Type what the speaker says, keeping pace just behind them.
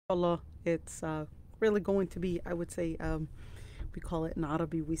inshallah, it's really going to be, I would say, we call it in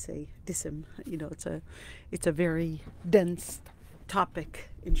Arabic, we say dism. It's a very dense topic,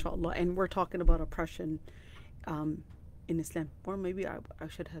 inshallah, and we're talking about oppression um, in Islam, or maybe I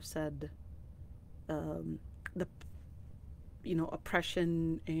should have said the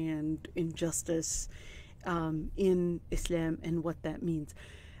oppression and injustice in Islam and what that means.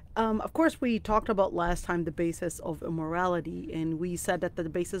 Of course, we talked about last time the basis of immorality, and we said that the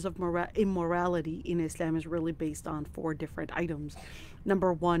basis of immorality in Islam is really based on four different items.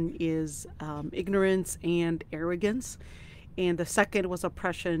 Number one is ignorance and arrogance, and the second was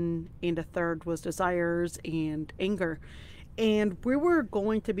oppression, and the third was desires and anger. And we were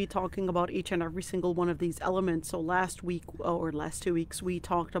going to be talking about each and every single one of these elements. So last week or last 2 weeks, we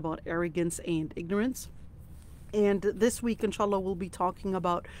talked about arrogance and ignorance. And this week, inshallah, we'll be talking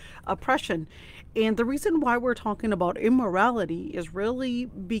about oppression. And the reason why we're talking about immorality is really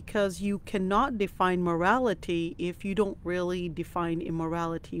because you cannot define morality if you don't really define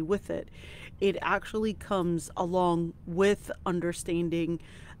immorality with it. It actually comes along with understanding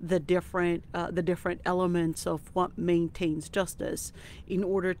the different elements of what maintains justice. In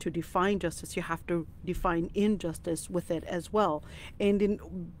order to define justice, you have to define injustice with it as well. And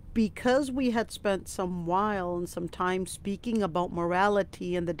because we had spent some while and some time speaking about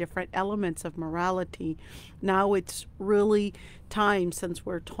morality and the different elements of morality, now it's really time, since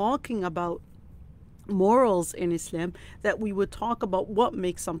we're talking about morals in Islam, that we would talk about what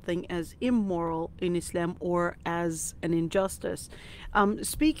makes something as immoral in Islam or as an injustice.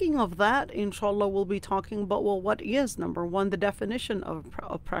 Speaking of that, inshallah, we'll be talking about, well, what is, number one, the definition of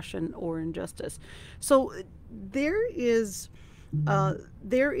oppression or injustice. So there is a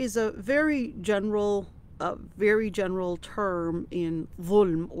very general term in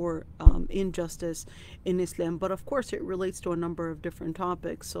dhulm, or injustice in Islam, but of course it relates to a number of different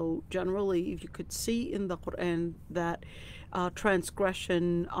topics. So generally, if you could see in the Quran that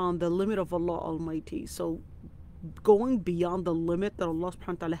transgression on the limit of Allah Almighty, so going beyond the limit that Allah subhanahu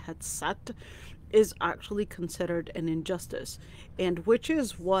wa ta'ala had set, is actually considered an injustice, and which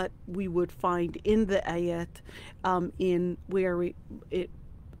is what we would find in the ayat, in where it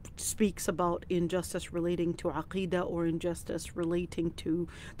speaks about injustice relating to aqidah, or injustice relating to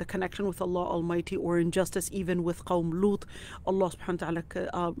the connection with Allah Almighty, or injustice even with Qawm Lut. Allah subhanahu wa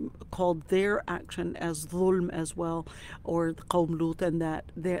ta'ala called their action as dhulm as well, or the Qawm Lut, and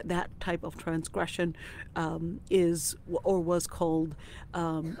that type of transgression is or was called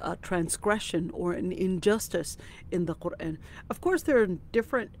a transgression or an injustice in the Quran. Of course, there are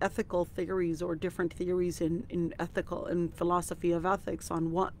different ethical theories, or different theories in ethical and philosophy of ethics,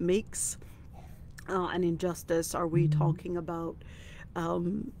 on what makes an injustice. Are we talking about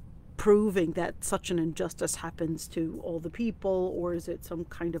proving that such an injustice happens to all the people, or is it some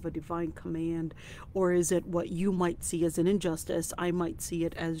kind of a divine command, or is it what you might see as an injustice, I might see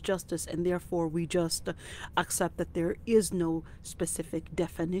it as justice, and therefore we just accept that there is no specific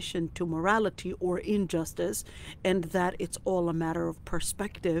definition to morality or injustice, and that it's all a matter of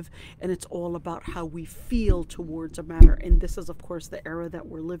perspective, and it's all about how we feel towards a matter. And this is, of course, the era that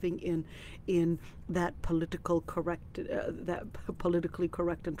we're living in that politically correct,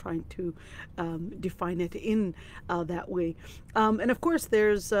 and trying to define it in that way. And of course,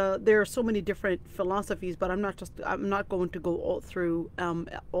 there are so many different philosophies, but I'm not going to go all through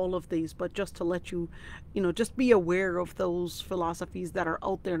all of these, but just to let you, just be aware of those philosophies that are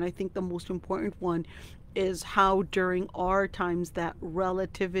out there. And I think the most important one is how during our times that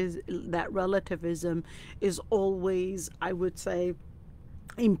relativism is always, I would say,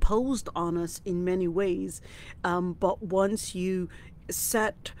 imposed on us in many ways. But once you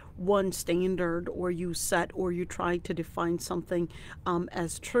set one standard, or you try to define something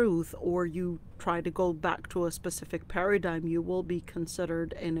as truth, or you try to go back to a specific paradigm, you will be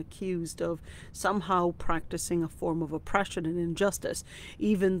considered and accused of somehow practicing a form of oppression and injustice,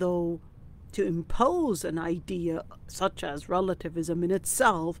 even though to impose an idea such as relativism in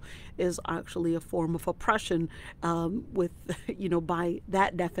itself is actually a form of oppression, with by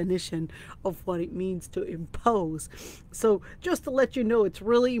that definition of what it means to impose. So just to let you know, it's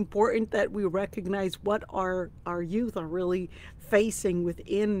really important that we recognize what our youth are really facing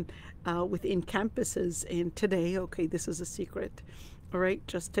within campuses. And today, okay, this is a secret, all right,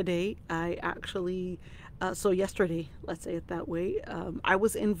 just today I actually so yesterday, let's say it that way, I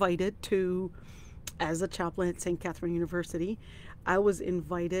was invited to, as a chaplain at St. Catherine University, I was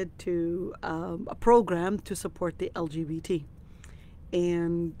invited to a program to support the LGBT.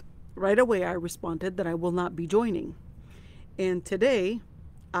 And right away I responded that I will not be joining. And today,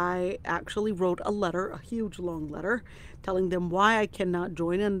 I actually wrote a letter, a huge long letter, telling them why I cannot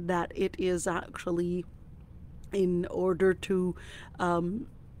join and that it is actually in order to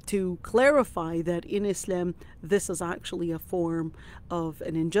clarify that in Islam, this is actually a form of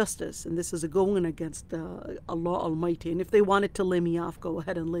an injustice, and this is a going against Allah Almighty. And if they wanted to lay me off, go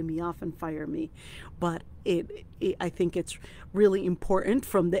ahead and lay me off and fire me. But I think it's really important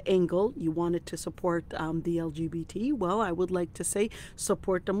from the angle you wanted to support the LGBT. Well, I would like to say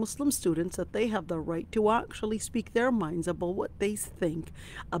support the Muslim students that they have the right to actually speak their minds about what they think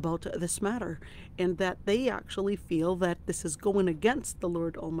about this matter, and that they actually feel that this is going against the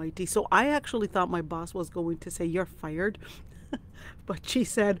Lord Almighty. So I actually thought my boss was going to say, "You're fired." But she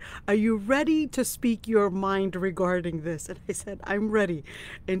said, "Are you ready to speak your mind regarding this?" And I said, "I'm ready."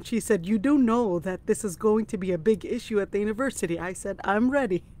 And she said, "You do know that this is going to be a big issue at the university." I said, "I'm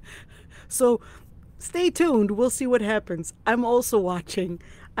ready." So stay tuned. We'll see what happens. I'm also watching.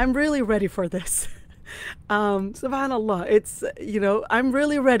 I'm really ready for this. Subhanallah. It's, I'm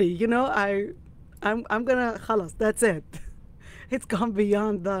really ready. I'm gonna, khalas, that's it. It's gone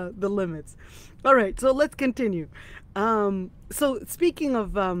beyond the limits. All right, so let's continue. So speaking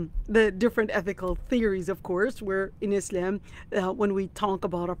of the different ethical theories, of course, where in Islam, when we talk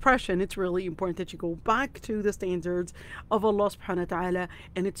about oppression, it's really important that you go back to the standards of Allah subhanahu wa ta'ala,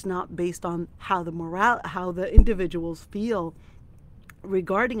 and it's not based on how the individuals feel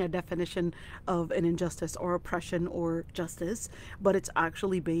regarding a definition of an injustice or oppression or justice, but it's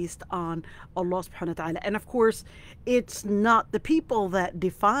actually based on Allah subhanahu wa ta'ala. And of course, it's not the people that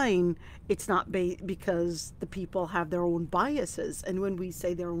define, it's not because the people have their own biases. And when we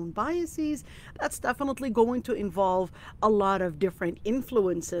say their own biases, that's definitely going to involve a lot of different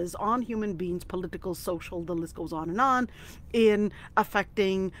influences on human beings, political, social, the list goes on, in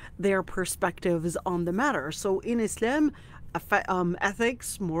affecting their perspectives on the matter. So in Islam,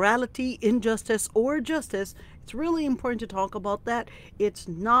 ethics, morality, injustice, or justice, it's really important to talk about that. It's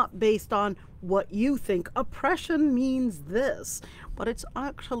not based on what you think. Oppression means this, but it's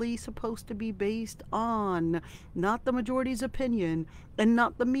actually supposed to be based on not the majority's opinion and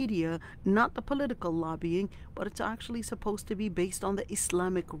not the media, not the political lobbying, but it's actually supposed to be based on the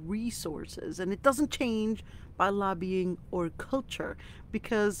Islamic resources. And it doesn't change by lobbying or culture,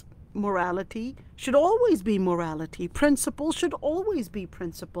 because morality should always be morality. Principle should always be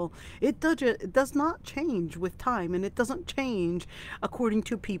principle. It does not change with time, and it doesn't change according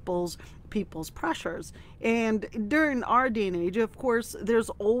to people's pressures. And during our day and age, of course, there's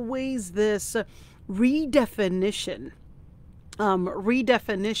always this redefinition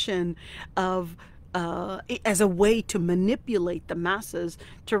of as a way to manipulate the masses,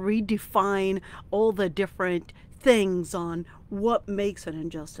 to redefine all the different things on what makes an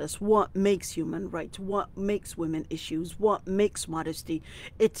injustice, what makes human rights, what makes women issues, what makes modesty,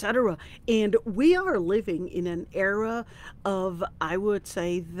 etc. And we are living in an era of, I would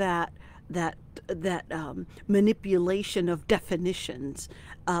say, that manipulation of definitions,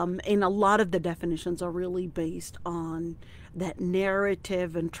 and a lot of the definitions are really based on that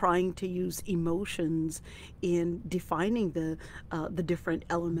narrative and trying to use emotions in defining the different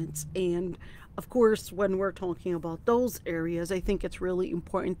elements. And of course, when we're talking about those areas, I think it's really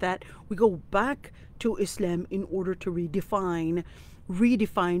important that we go back to Islam in order to redefine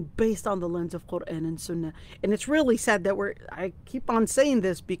based on the lens of Quran and Sunnah. And it's really sad that I keep on saying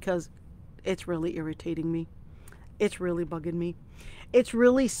this because it's really irritating me. It's really bugging me. It's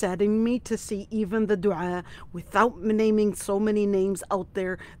really saddening me to see even the dua, without naming so many names out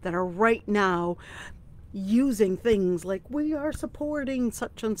there that are right now using things like, we are supporting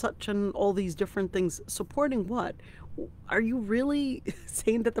such and all these different things. Supporting what? Are you really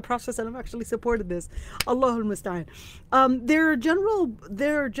saying that the Prophet ﷺ actually supported this? Allahul Musta'an. There are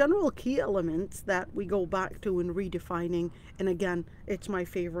general key elements that we go back to in redefining, and again, it's my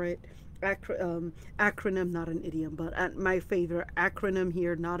favorite acronym, not an idiom, but my favorite acronym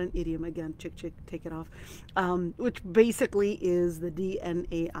here, not an idiom, again, chick, take it off, which basically is the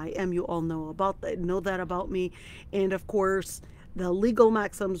DNAIM. You all know that about me. And of course, the legal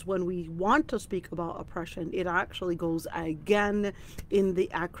maxims, when we want to speak about oppression, it actually goes again in the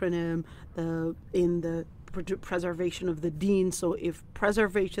acronym, in the preservation of the deen. So if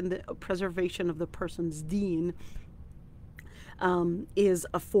preservation of the person's deen is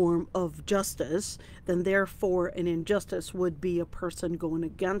a form of justice, then therefore an injustice would be a person going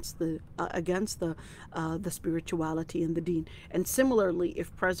against the spirituality and the deen. And similarly,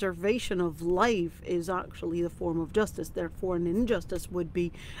 if preservation of life is actually the form of justice, therefore an injustice would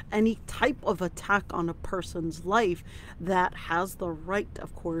be any type of attack on a person's life that has the right,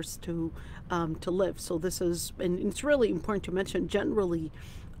 of course, to live. So this is, and it's really important to mention, generally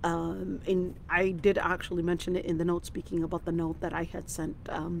And I did actually mention it in the note, speaking about the note that I had sent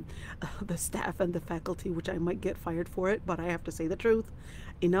the staff and the faculty, which I might get fired for it, but I have to say the truth.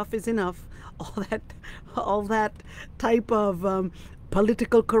 Enough is enough. All that, all that type of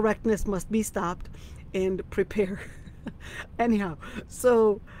political correctness must be stopped, and prepare. Anyhow,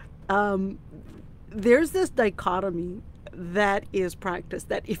 so um, there's this dichotomy that is practiced,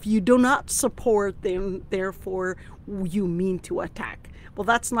 that if you do not support, then therefore you mean to attack. Well,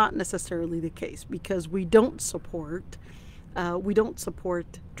 that's not necessarily the case, because we don't support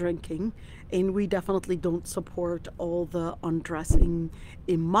drinking, and we definitely don't support all the undressing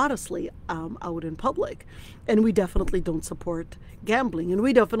immodestly out in public, and we definitely don't support gambling, and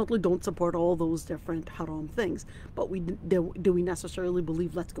we definitely don't support all those different haram things. But do we necessarily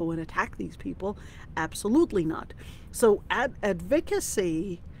believe let's go and attack these people? Absolutely not. So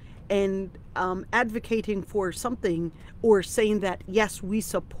advocacy and advocating for something, or saying that yes, we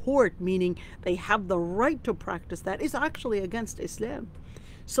support, meaning they have the right to practice that, is actually against Islam.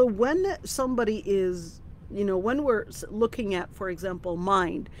 So when somebody is, when we're looking at, for example,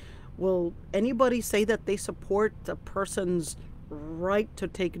 mind, will anybody say that they support a person's right to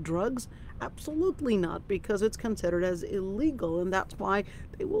take drugs? Absolutely not, because it's considered as illegal, and that's why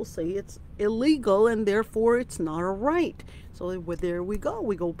they will say it's illegal and therefore it's not a right. So there we go.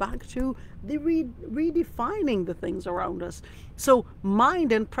 We go back to the redefining the things around us. So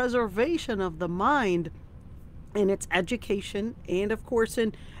mind and preservation of the mind and its education, and of course,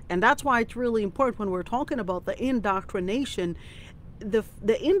 and that's why it's really important when we're talking about the indoctrination. The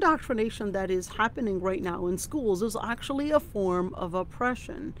indoctrination that is happening right now in schools is actually a form of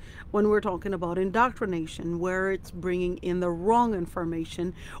oppression. When we're talking about indoctrination, where it's bringing in the wrong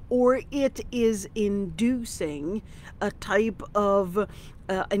information, or it is inducing a type of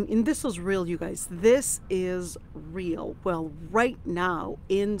and this is real, you guys. This is real. Well, right now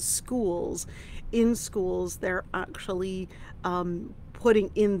in schools, they're actually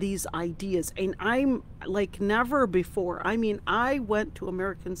putting in these ideas, and I'm like never before. I mean, I went to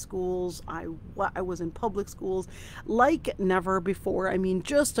American schools, I was in public schools like never before. I mean,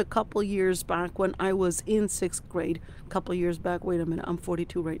 just a couple years back when I was in 6th grade, a couple years back, wait a minute, I'm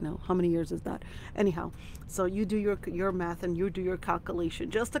 42 right now. How many years is that? Anyhow, so you do your math and you do your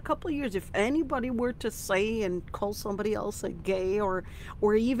calculation. Just a couple years, if anybody were to say and call somebody else a gay, or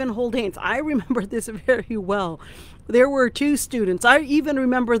even hold hands, I remember this very well. There were two students, I even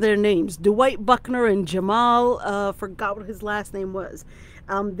remember their names, Dwight Buckner and Jamal, forgot what his last name was.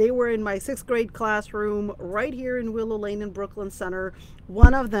 They were in my 6th grade classroom right here in Willow Lane in Brooklyn Center.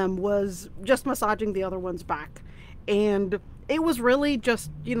 One of them was just massaging the other one's back. And it was really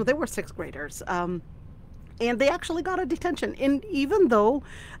just, they were 6th graders. And they actually got a detention. And even though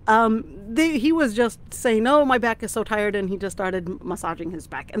he was just saying, "Oh, my back is so tired," and he just started massaging his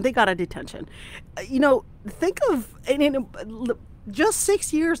back, and they got a detention. Think of just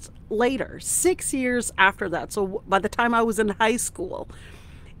 6 years later, 6 years after that. So by the time I was in high school,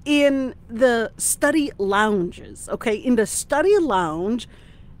 in the study lounges, okay, in the study lounge,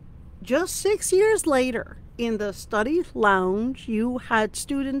 just 6 years later, in the study lounge, you had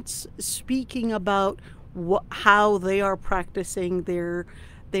students speaking about how they are practicing their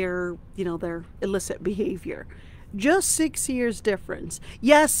illicit behavior. Just 6 years difference.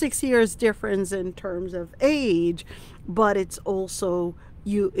 Yes, 6 years difference in terms of age, but it's also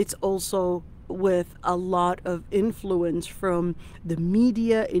with a lot of influence from the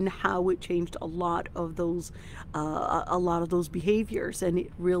media in how it changed a lot of those behaviors, and it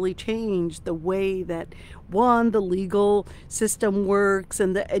really changed the way that the legal system works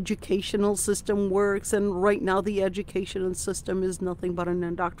and the educational system works. And right now the educational system is nothing but an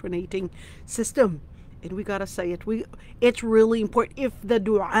indoctrinating system, and we gotta say it. It's really important. If the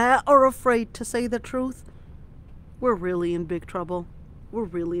du'a are afraid to say the truth, we're really in big trouble. We're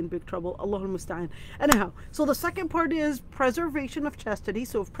really in big trouble. Allahul Musta'an. Anyhow, so the second part is preservation of chastity.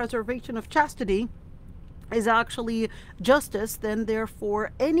 So if preservation of chastity is actually justice, then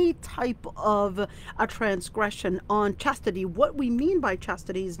therefore any type of a transgression on chastity, what we mean by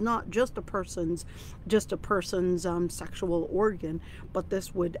chastity is not just a person's sexual organ, but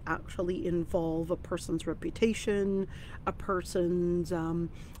this would actually involve a person's reputation, a person's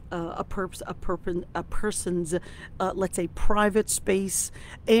let's say private space,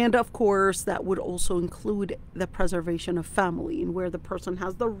 and of course that would also include the preservation of family, and where the person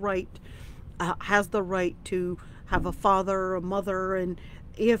has the right to have a father, a mother. And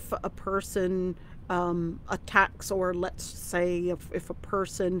if a person attacks, or let's say if a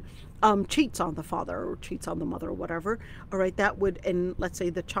person cheats on the father or cheats on the mother or whatever, all right, that would, and let's say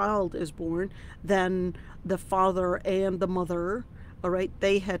the child is born, then the father and the mother all right,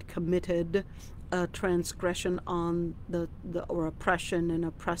 they had committed a transgression on the or oppression and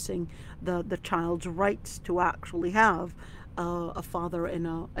oppressing the child's rights to actually have a father and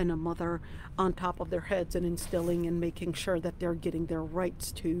a mother on top of their heads, and instilling and making sure that they're getting their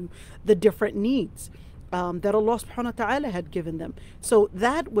rights to the different needs that Allah subhanahu wa ta'ala had given them. So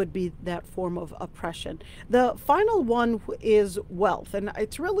that would be that form of oppression. The final one is wealth. And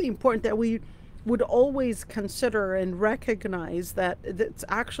it's really important that we would always consider and recognize that it's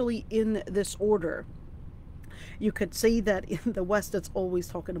actually in this order. You could see that in the West, it's always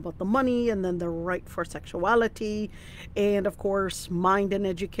talking about the money, and then the right for sexuality, and of course, mind and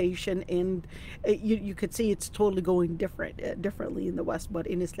education. And you could see it's totally going differently in the West, but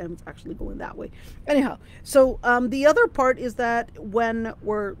in Islam, it's actually going that way. Anyhow, so the other part is that when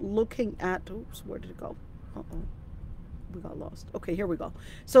we're looking at, oops, where did it go? Uh-oh. We got lost. Okay, here we go.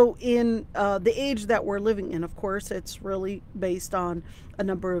 So in the age that we're living in, of course, it's really based on a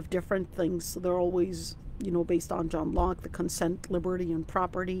number of different things. So they're always, based on John Locke, the consent, liberty, and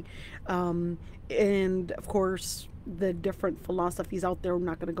property. And of course, the different philosophies out there. I'm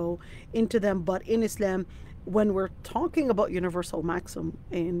not going to go into them, but in Islam, when we're talking about universal maxim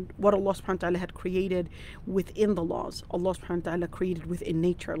and what Allah subhanahu wa ta'ala had created within the laws, Allah subhanahu wa ta'ala created within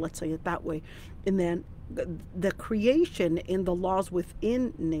nature, let's say it that way. And then the creation in the laws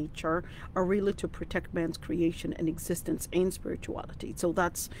within nature are really to protect man's creation and existence and spirituality. So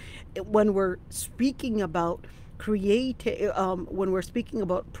that's when we're speaking about when we're speaking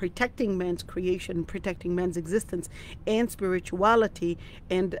about protecting man's creation, protecting man's existence and spirituality,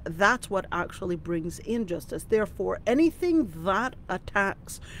 and that's what actually brings injustice. Therefore, anything that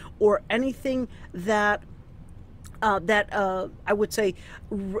attacks or anything that I would say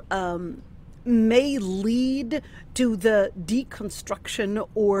may lead to the deconstruction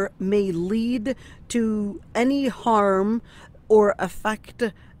or may lead to any harm or affect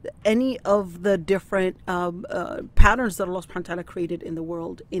any of the different patterns that Allah subhanahu wa ta'ala created in the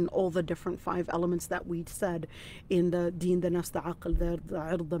world, in all the different 5 elements that we said in the deen, the nafs, the aql, the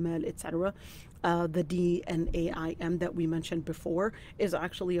ird, the mal, etc. The D and AIM that we mentioned before is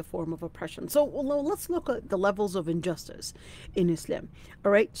actually a form of oppression. So let's look at the levels of injustice in Islam.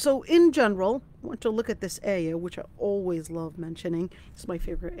 All right. So in general, I want to look at this ayah, which I always love mentioning. It's my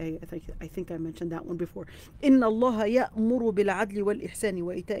favorite ayah. I think I mentioned that one before. إن الله يأمر بالعدل والإحسان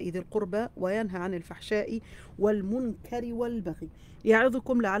وإيتاء ذي القربى وينهى عن الفحشاء والمنكر والبغي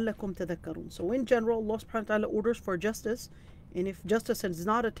يعظكم لعلكم تذكرون. So in general, Allah subhanahu wa ta'ala orders for justice, and if justice is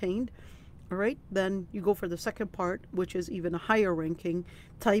not attained, all right, then you go for the second part, which is even a higher ranking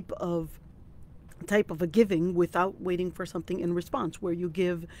type of a giving without waiting for something in response, where you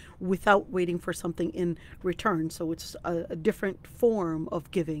give without waiting for something in return. So it's a different form of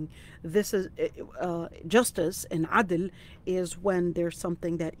giving. This is justice, and adl is when there's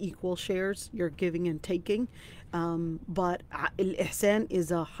something that equal shares, you're giving and taking. But al-ihsan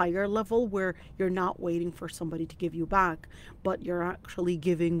is a higher level where you're not waiting for somebody to give you back, but you're actually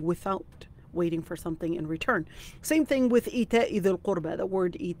giving without waiting for something in return. Same thing with ita idil qurba. The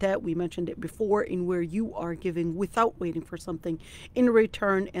word ita, we mentioned it before, in where you are giving without waiting for something in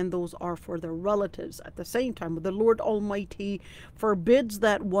return, and those are for their relatives. At the same time, the Lord Almighty forbids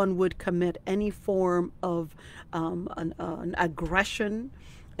that one would commit any form of an aggression,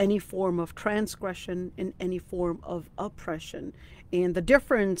 any form of transgression, and any form of oppression. And the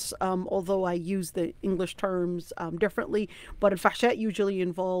difference, although I use the English terms differently, but al-fahsha usually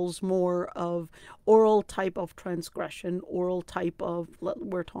involves more of oral type of transgression, oral type of,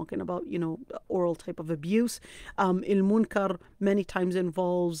 we're talking about, oral type of abuse. Il-munkar many times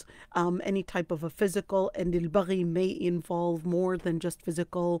involves any type of a physical, and il-baghi may involve more than just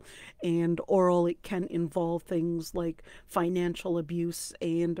physical and oral. It can involve things like financial abuse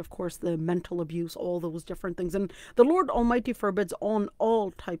and, of course, the mental abuse, all those different things. And the Lord Almighty forbids on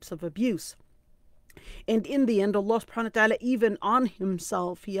all types of abuse. And in the end, Allah subhanahu wa ta'ala, even on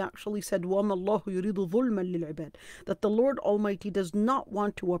himself, he actually said, وَمَا اللَّهُ يُرِيدُ ظُلْمًا لِلْعِبَادِ, that the Lord Almighty does not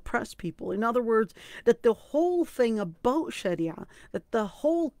want to oppress people. In other words, that the whole thing about Sharia, that the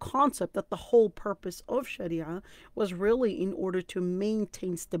whole concept, that the whole purpose of Sharia was really in order to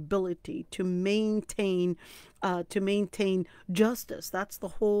maintain stability, to maintain justice. That's the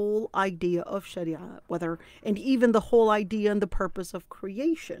whole idea of Sharia, and even the whole idea and the purpose of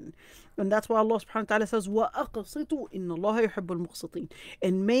creation. And that's why Allah subhanahu wa ta'ala says, وَأَقْسِطُوا إِنَّ اللَّهَ يُحِبُّ الْمُقْسِطِينَ,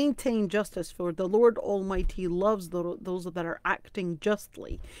 and maintain justice, for the Lord Almighty loves those that are acting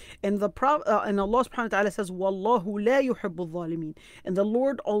justly. And Allah subhanahu wa ta'ala says, وَاللَّهُ لَا يُحِبُّ الظَّالِمِينَ, and the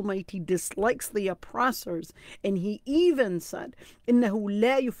Lord Almighty dislikes the oppressors. And he even said, إِنَّهُ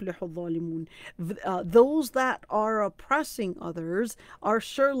لَا يُفْلِحُ الظَّالِمُونَ, those that that are oppressing others are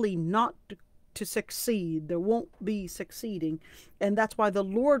surely not to succeed. There won't be succeeding. And that's why the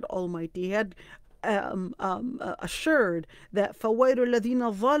Lord Almighty had assured that فَوَيْلُ الَّذِينَ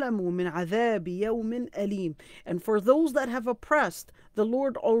ظَلَمُوا مِنْ عَذَابِ يَوْمٍ أَلِيمٍ. And for those that have oppressed, the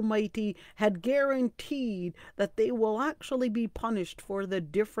Lord Almighty had guaranteed that they will actually be punished for the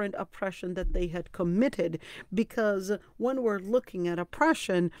different oppression that they had committed. Because when we're looking at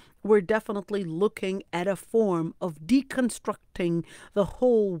oppression, we're definitely looking at a form of deconstructing the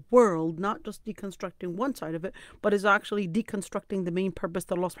whole world, not just deconstructing one side of it, but is actually deconstructing the main purpose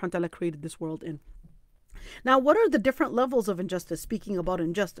that Allah subhanahu wa ta'ala created this world in. Now, what are the different levels of injustice? Speaking about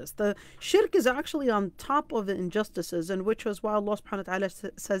injustice, the shirk is actually on top of the injustices, and which is why Allah subhanahu wa ta'ala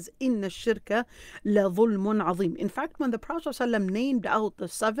says, Inna shirka la dhulmun azim. In fact, when the Prophet ﷺ named out the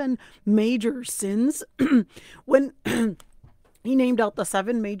 7 major sins, when he named out the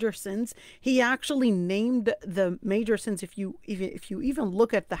 7 major sins, he actually named the major sins. If you even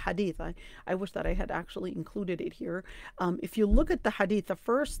look at the hadith, I wish that I had actually included it here. If you look at the hadith, the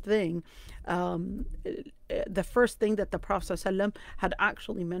first thing that the Prophet ﷺ had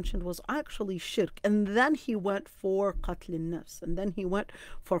actually mentioned was actually shirk, and then he went for qatl nafs,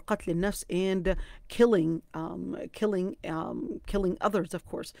 and killing others, of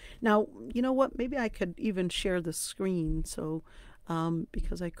course. Now, you know what? Maybe I could even share the screen. So,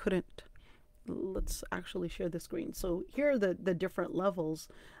 because I couldn't. Let's actually share the screen. So here are the different levels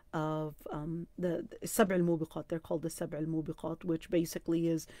of the Sab' al-Mubiqat. They're called the Sab' al-Mubiqat, which basically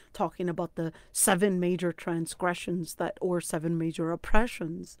is talking about the 7 major transgressions or 7 major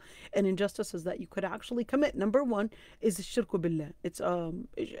oppressions and injustices that you could actually commit. Number 1 is shirku billah. It's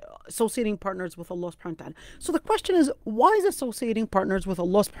associating partners with Allah subhanahu wa ta'ala. So the question is, why is associating partners with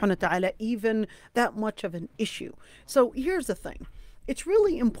Allah subhanahu wa ta'ala even that much of an issue? So here's the thing. It's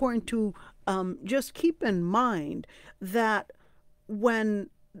really important to just keep in mind that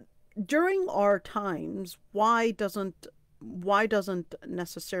during our times, why doesn't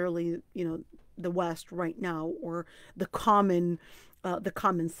necessarily, the West right now, or the common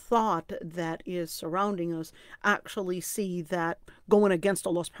thought that is surrounding us, actually see that going against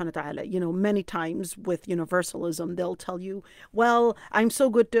Allah subhanahu wa ta'ala? Many times with universalism, they'll tell you, well,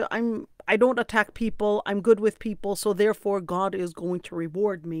 I don't attack people, I'm good with people, so therefore God is going to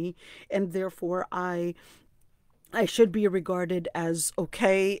reward me, and therefore I should be regarded as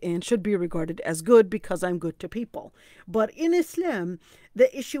okay and should be regarded as good because I'm good to people. But in Islam,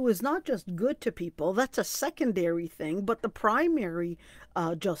 the issue is not just good to people. That's a secondary thing. But the primary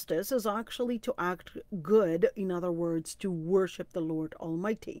justice is actually to act good. In other words, to worship the Lord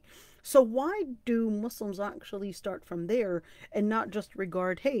Almighty. So why do Muslims actually start from there and not just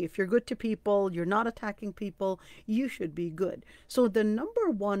regard, hey, if you're good to people, you're not attacking people, you should be good? So the number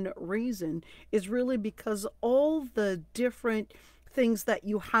 1 reason is really because all the different things that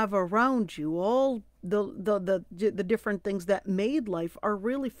you have around you, all the different things that made life are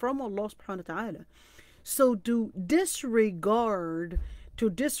really from Allah subhanahu wa ta'ala. So to disregard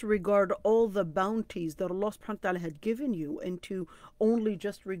all the bounties that Allah subhanahu wa ta'ala had given you, and to only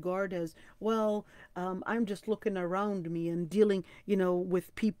just regard as, well, I'm just looking around me and dealing,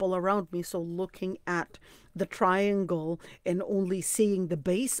 with people around me. So looking at the triangle and only seeing the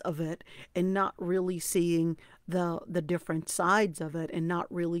base of it, and not really seeing the different sides of it, and not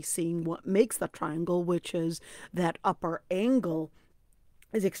really seeing what makes the triangle, which is that upper angle,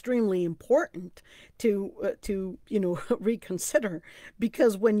 is extremely important to reconsider.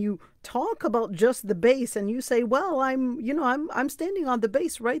 Because when you talk about just the base and you say, well, I'm standing on the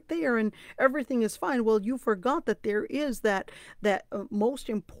base right there and everything is fine, well, you forgot that there is that most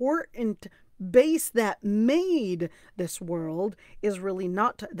important base that made this world is really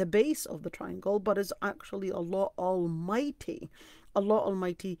not the base of the triangle, but is actually Allah Almighty. Allah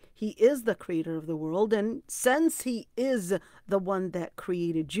Almighty, He is the creator of the world, and since He is the one that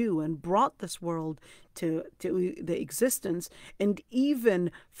created you and brought this world to the existence, and even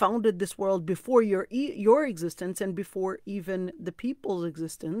founded this world before your existence and before even the people's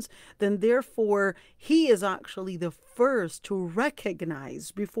existence, then therefore He is actually the first to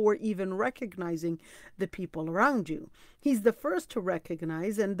recognize, before even recognizing the people around you. He's the first to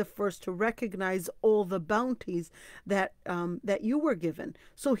recognize, and the first to recognize all the bounties that you were given.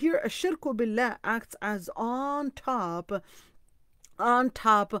 So here, ashirku billah acts as on top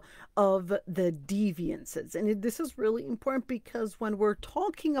of the deviances. And this is really important, because when we're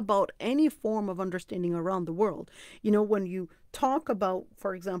talking about any form of understanding around the world, when you talk about,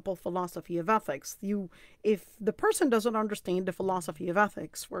 for example, philosophy of ethics, if the person doesn't understand the philosophy of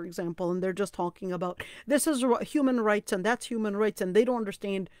ethics, for example, and they're just talking about this is human rights and that's human rights, and they don't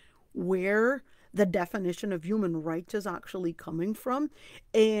understand where the definition of human rights is actually coming from,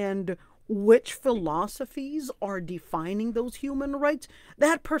 and which philosophies are defining those human rights,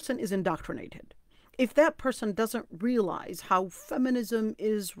 that person is indoctrinated. If that person doesn't realize how feminism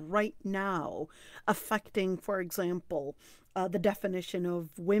is right now affecting, for example, the definition of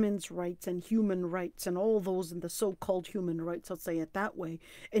women's rights and human rights and all those and the so-called human rights, let's say it that way,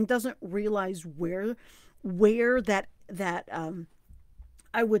 and doesn't realize where that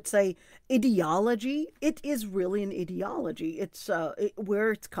I would say ideology, it is really an ideology. It's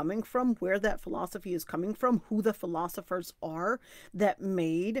where it's coming from, where that philosophy is coming from, who the philosophers are that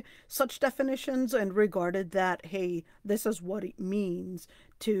made such definitions and regarded that, hey, this is what it means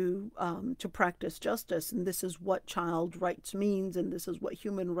to practice justice, and this is what child rights means, and this is what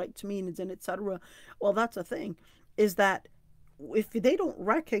human rights means, and etc. Well, that's a thing, is that if they don't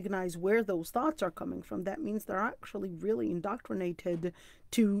recognize where those thoughts are coming from, that means they're actually really indoctrinated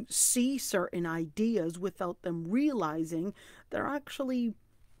to see certain ideas without them realizing they're actually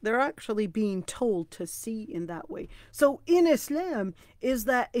being told to see in that way. So in Islam is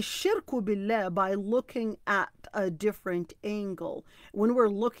that shirku billah, by looking at a different angle. When we're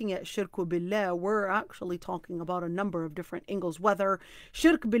looking at shirku billah, we're actually talking about a number of different angles. Whether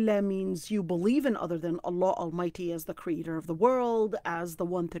shirk billah means you believe in other than Allah Almighty as the creator of the world, as the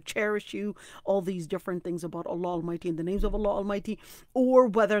one to cherish you, all these different things about Allah Almighty and the names of Allah Almighty, or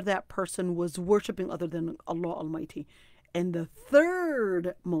whether that person was worshiping other than Allah Almighty. And the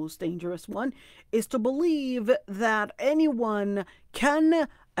third most dangerous one is to believe that anyone can,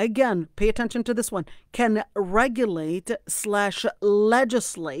 again, pay attention to this one, can regulate /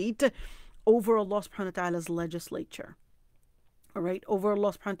 legislate over Allah subhanahu wa ta'ala's legislature. All right, over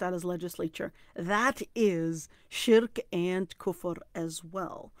Allah subhanahu wa ta'ala's legislature. That is shirk and kufr as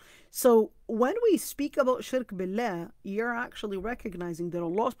well. So when we speak about shirk billah, you're actually recognizing that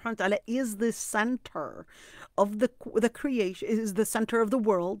Allah subhanahu wa ta'ala is the center of the creation, is the center of the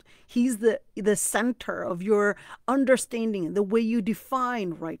world. He's the center of your understanding and the way you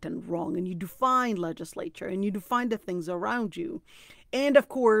define right and wrong, and you define legislature, and you define the things around you. And of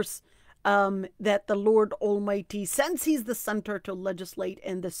course, that the Lord Almighty, since He's the center to legislate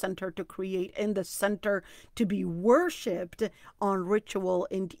and the center to create and the center to be worshipped on ritual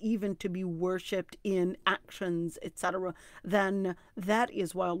and even to be worshipped in actions, etc., then that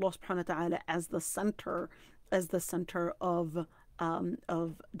is why Allah subhanahu wa ta'ala as the center of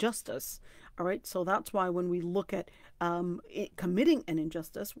justice. All right, so that's why when we look at committing an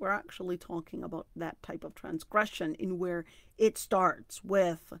injustice, we're actually talking about that type of transgression in where it starts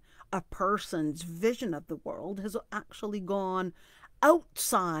with a person's vision of the world has actually gone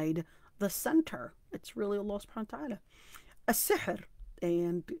outside the center. It's really Allah subhanahu wa ta'ala. A sihr,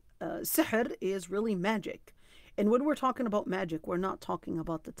 and sihr is really magic. And when we're talking about magic, we're not talking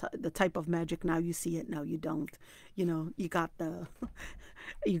about the type of magic, now you see it, now you don't. You know, you got a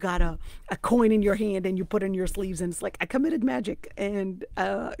coin in your hand and you put it in your sleeves and it's like, I committed magic. And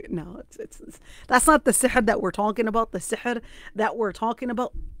no, it's that's not the sihr that we're talking about. The sihr that we're talking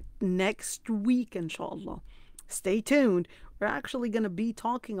about next week, inshallah. Stay tuned. We're actually going to be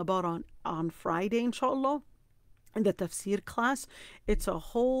talking about on Friday, inshallah, in the tafsir class. It's a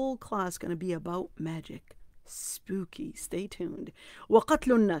whole class going to be about magic. Spooky. Stay tuned. وَقَتْلُ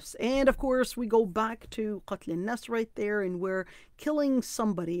النَّفْسِ. And of course, we go back to قتل النفس right there, and we're killing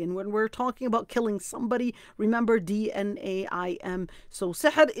somebody. And when we're talking about killing somebody, remember DNAIM. So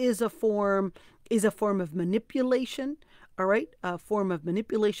sihr is a form of manipulation. All right, a form of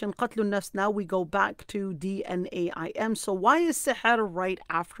manipulation. قتل النفس. Now we go back to DNAIM. So why is sihr right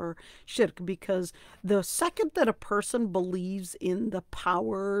after shirk? Because the second that a person believes in the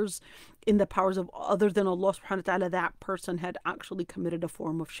powers of other than Allah subhanahu wa ta'ala, that person had actually committed a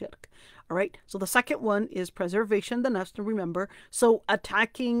form of shirk. All right, so the second one is preservation, the nafs, to remember. So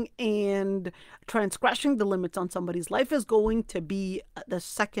attacking and transgressing the limits on somebody's life is going to be the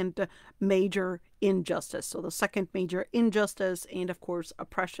second major injustice. So the second major injustice, and of course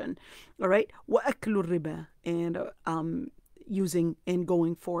oppression. All right, وَأَكْلُ الرِّبَا, and using and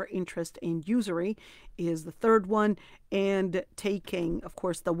going for interest and usury is the third one, and taking, of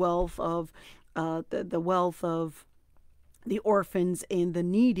course, the wealth of the wealth of the orphans and the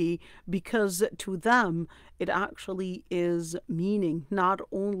needy, because to them it actually is meaning not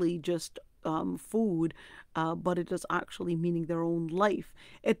only just food, but it is actually meaning their own life.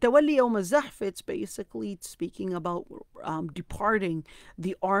 التولي يوم الزحف, it's basically speaking about departing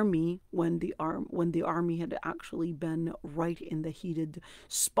the army when the army had actually been right in the heated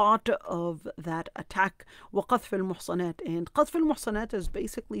spot of that attack. وقذف المحصنات, and قذف المحصنات is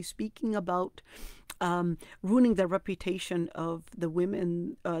basically speaking about ruining the reputation of the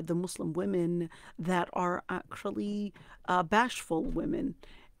women, the Muslim women that are actually bashful women.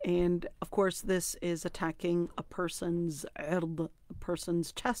 And of course, this is attacking a person's ird, a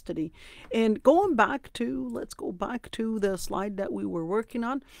person's chastity. And let's go back to the slide that we were working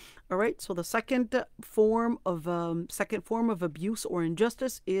on. All right, so the second form of abuse or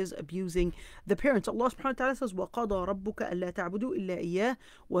injustice is abusing the parents. Allah subhanahu wa ta'ala says, وَقَضَى رَبُّكَ أَلَّا تَعْبُدُوا إِلَّا إِيَّاهُ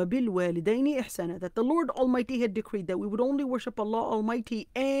وَبِالْوَالِدَيْنِ إِحْسَانًا, that the Lord Almighty had decreed that we would only worship Allah Almighty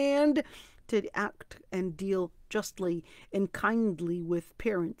and to act and deal justly and kindly with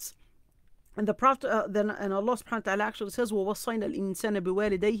parents. And the Prophet and Allah subhanahu wa ta'ala actually says, وَوَصَّيْنَا الْإِنسَانَ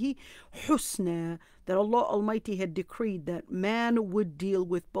بِوَالِدَيْهِ حُسْنًا, that Allah Almighty had decreed that man would deal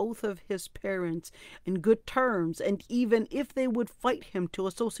with both of his parents in good terms, and even if they would fight him to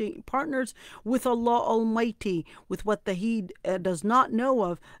associate partners with Allah Almighty with what the he does not know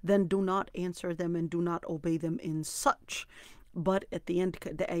of, then do not answer them and do not obey them in such. But at the end,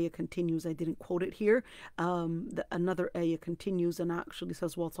 the ayah continues. I didn't quote it here. Another ayah continues and actually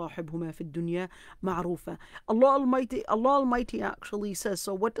says, وَصَاحِبْهُمَا فِي الدُّنْيَا مَعْرُوفًا. Allah Almighty actually says,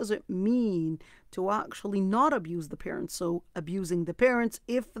 so what does it mean to actually not abuse the parents? So abusing the parents,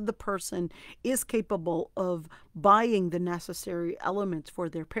 if the person is capable of buying the necessary elements for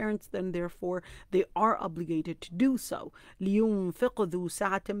their parents, then therefore they are obligated to do so. لِيُنْفِقْ ذُو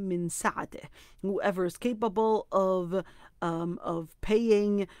سَعَةٍ مِّن سَعَتِهِ, whoever is capable of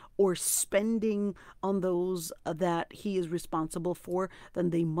paying or spending on those that he is responsible for, then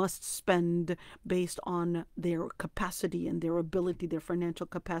they must spend based on their capacity and their ability, their financial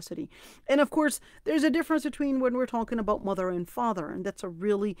capacity. And of course, there's a difference between when we're talking about mother and father, and that's a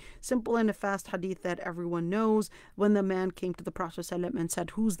really simple and a fast hadith that everyone knows. When the man came to the Prophet ﷺ and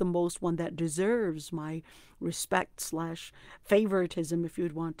said, who's the most one that deserves my respect / favoritism, if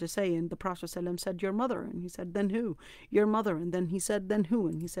you'd want to say, and the Prophet ﷺ said, your mother. And he said, then who? Your mother. And then he said, then who?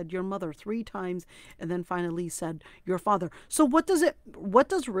 And he said, your mother, 3 times, and then finally said, your father. So what does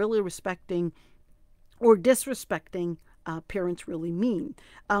really respecting or disrespecting parents really mean?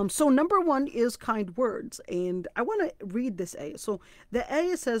 So number 1 is kind words, and I want to read this ayah. So the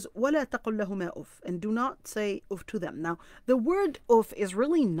ayah says, وَلَا تَقُلْ لَهُمَا أُفْ, and do not say uf to them. Now the word uf is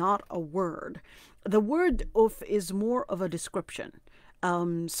really not a word. The word uf is more of a description.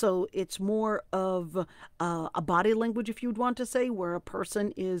 So it's more of a body language, if you'd want to say, where a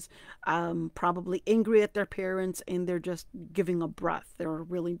person is probably angry at their parents and they're just giving a breath.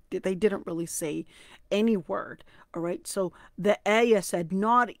 They didn't really say any word. All right. So the ayah said,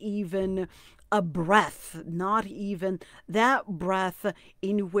 not even a breath, not even that breath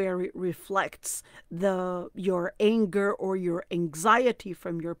in where it reflects your anger or your anxiety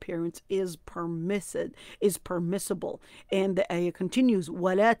from your parents is permissible. And the ayah continues,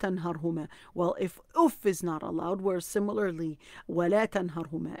 وَلَا تَنْهَرْهُمَا. Well, if uf is not allowed, where similarly, وَلَا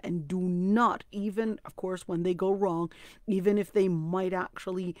تَنْهَرْهُمَا, and do not, even, of course, when they go wrong, even if they might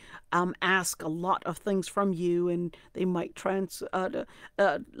actually ask a lot of things from you, and they might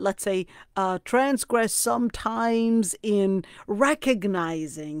transgress sometimes in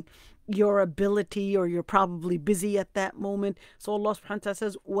recognizing your ability, or you're probably busy at that moment. So Allah subhanahu wa ta'ala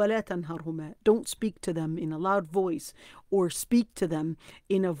says, وَلَا تَنْهَرْهُمَا, don't speak to them in a loud voice or speak to them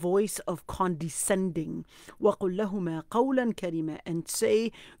in a voice of condescending. وَقُلْ لَهُمَا قَوْلًا كَرِيمًا, and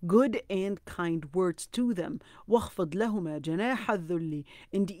say good and kind words to them. وَاخْفِضْ لَهُمَا جَنَاحَ الذُّلِّ,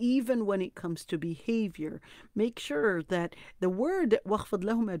 and even when it comes to behavior, make sure that the word وَاخْفِضْ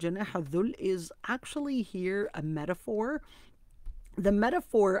لَهُمَا جَنَاحَ الذُّلِّ is actually here a metaphor. The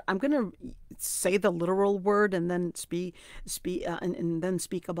metaphor, I'm going to say the literal word and then speak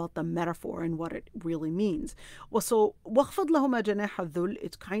about the metaphor and what it really means. Well, so وَخْفِضْ لَهُمَا جَنَاحَ الذُّلِّ,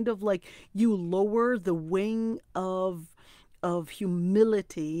 it's kind of like you lower the wing of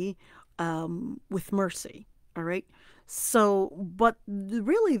humility with mercy. All right. So, but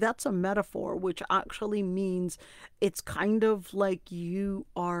really that's a metaphor, which actually means it's kind of like you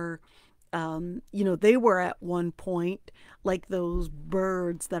are they were at one point like those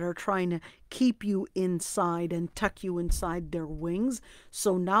birds that are trying to keep you inside and tuck you inside their wings.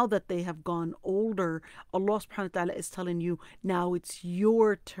 So now that they have gone older, Allah subhanahu wa ta'ala is telling you now it's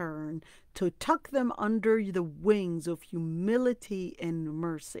your turn to tuck them under the wings of humility and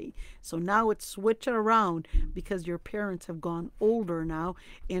mercy. So now it's switching around because your parents have gone older now,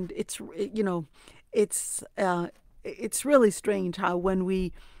 and it's really strange how when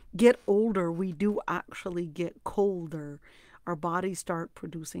we get older, we do actually get colder. Our bodies start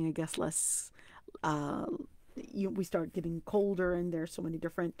producing, I guess, less. Uh, we start getting colder, and there's so many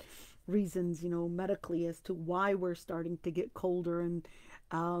different reasons, medically as to why we're starting to get colder, and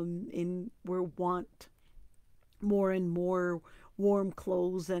we want more and more warm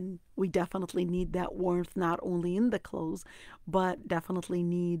clothes, and we definitely need that warmth not only in the clothes but definitely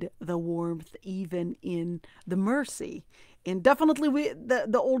need the warmth even in the mercy. And definitely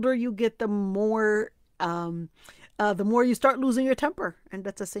the older you get, the more you start losing your temper, and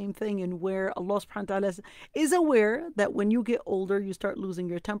that's the same thing. And where Allah subhanahu wa ta'ala is aware that when you get older you start losing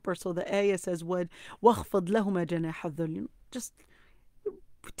your temper, so the ayah says, what وَخْفَضْ لَهُمَا جَنَاحَ الذُّلِّ. Just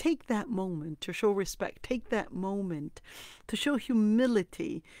take that moment to show respect. Take that moment to show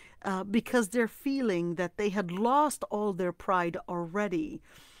humility, because they're feeling that they had lost all their pride already.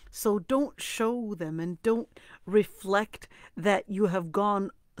 So don't show them and don't reflect that you have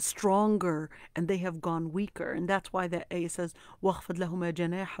gone stronger and they have gone weaker. And that's why that ayah says, وَخْفِضْ لَهُمَا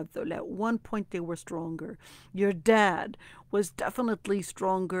جَنَاحَ الذُّلِّ. At one point they were stronger. Your dad was definitely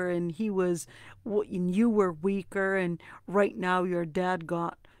stronger, and you were weaker, and right now your dad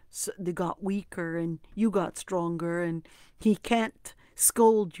got weaker and you got stronger, and he can't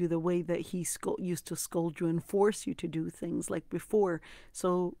scold you the way that he used to scold you and force you to do things like before.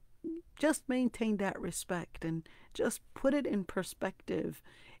 So just maintain that respect and just put it in perspective,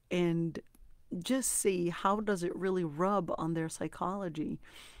 and just see how does it really rub on their psychology.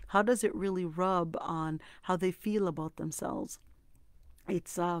 How does it really rub on how they feel about themselves?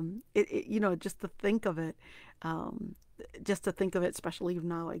 It's just to think of it, especially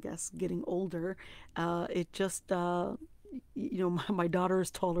now, I guess, getting older, it just my daughter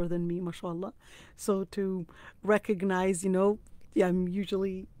is taller than me, mashallah. So to recognize, yeah, I'm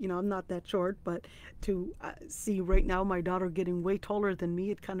usually, I'm not that short, but to see right now my daughter getting way taller than me,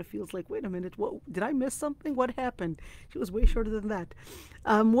 it kind of feels like, wait a minute, what, did I miss something? What happened? She was way shorter than that.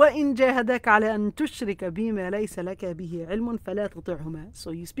 وَإِن جَاهَدَكَ عَلَى أَن تُشْرِكَ بِمَا لَيْسَ لَكَ بِهِ عِلْمٌ فَلَا تُطِعْهُمَا.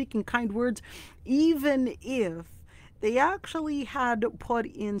 So you speak in kind words, even if they actually had put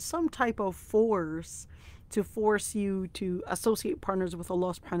in some type of force to force you to associate partners with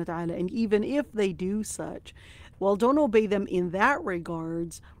Allah subhanahu wa ta'ala. And even if they do such, well, don't obey them in that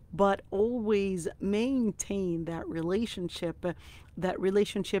regards, but always maintain that relationship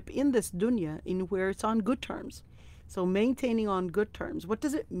in this dunya, in where it's on good terms. So maintaining on good terms. What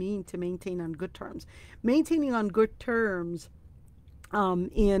does it mean to maintain on good terms? Maintaining on good terms,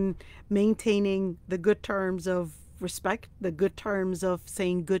 in maintaining the good terms of respect, the good terms of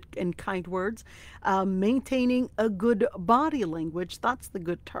saying good and kind words, maintaining a good body language. That's the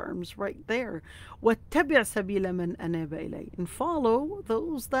good terms right there. وَاتَّبِعْ سَبِيلَ مَنْ أَنَابَ إِلَيْهِ. And follow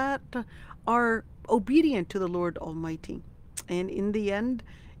those that are obedient to the Lord Almighty. And in the end,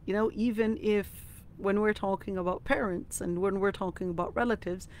 even if when we're talking about parents and when we're talking about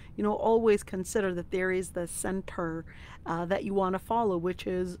relatives, always consider that there is the center that you want to follow, which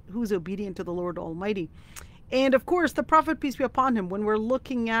is who's obedient to the Lord Almighty. And of course, the Prophet, peace be upon him, when we're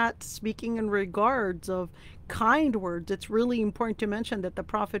looking at speaking in regards of kind words, it's really important to mention that the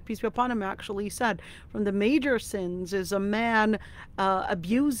Prophet, peace be upon him, actually said from the major sins is a man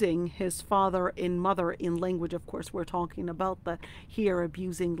abusing his father and mother in language. Of course, we're talking about that here,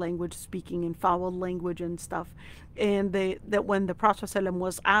 abusing language, speaking in foul language and stuff. And that when the Prophet ﷺ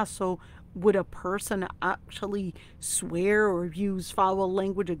was asked, so would a person actually swear or use foul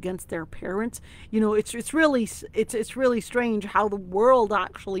language against their parents? It's really strange how the world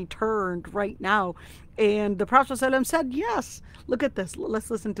actually turned right now. And the Prophet ﷺ said, yes, look at this, let's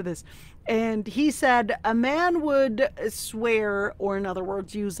listen to this. And he said a man would swear, or in other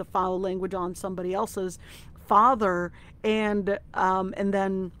words, use a foul language on somebody else's father, and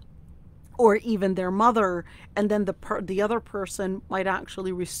then, or even their mother, and then the other person might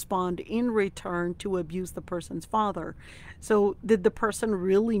actually respond in return to abuse the person's father. So did the person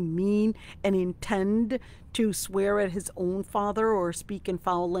really mean and intend to swear at his own father or speak in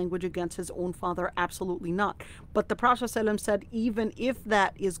foul language against his own father? Absolutely not. But the Prophet ﷺ said, even if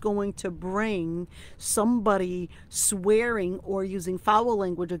that is going to bring somebody swearing or using foul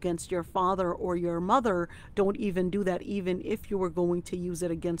language against your father or your mother, don't even do that, even if you were going to use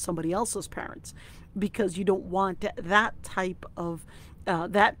it against somebody else's parents, because you don't want that type of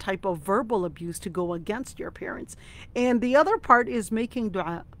verbal abuse to go against your parents. And the other part is making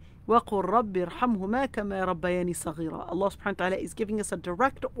dua. وَقُلْ رَبِّ ارْحَمْهُمَا كَمَا رَبَّيَانِي صَغِيرًا. Allah subhanahu wa ta'ala is giving us a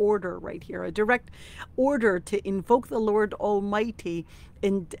direct order right here, a direct order to invoke the Lord Almighty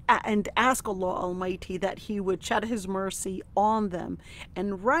and ask Allah Almighty that He would shed His mercy on them,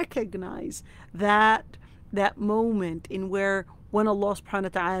 and recognize that moment in where when Allah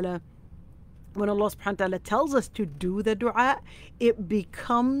subhanahu wa ta'ala tells us to do the dua, it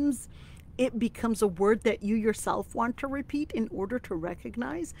becomes a word that you yourself want to repeat in order to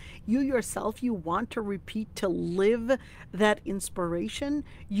recognize. You yourself, you want to repeat to live that inspiration.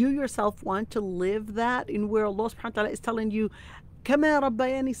 You yourself want to live that in where Allah subhanahu wa ta'ala is telling you, كَمَا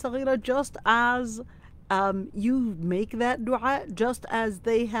رَبَّيَانِي صَغِيرًا, just as you make that dua, just as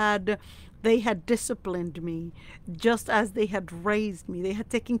they had disciplined me, just as they had raised me, they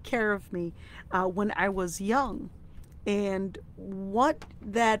had taken care of me when I was young. And what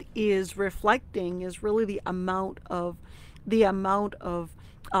that is reflecting is really the amount of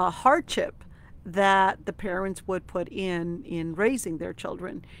hardship that the parents would put in raising their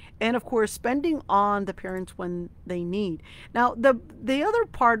children, and of course spending on the parents when they need. Now the other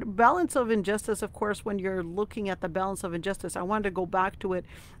part, balance of injustice, of course, when you're looking at the balance of injustice, I wanted to go back to it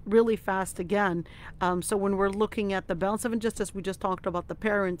really fast again. So when we're looking at the balance of injustice, we just talked about the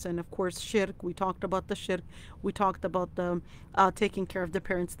parents, and of course shirk, we talked about the shirk, we talked about the taking care of the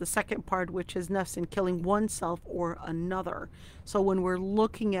parents, the second part, which is nafs, and killing oneself or another. So when we're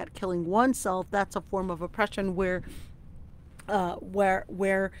looking at killing oneself, that's a form of oppression where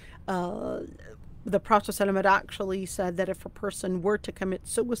the Prophet ﷺ had actually said that if a person were to commit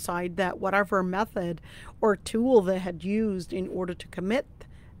suicide, that whatever method or tool they had used in order to commit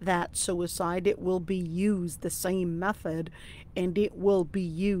that suicide, it will be used the same method, and it will be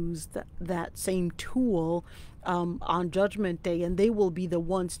used that same tool on Judgment Day, and they will be the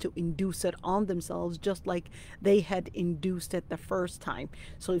ones to induce it on themselves, just like they had induced it the first time.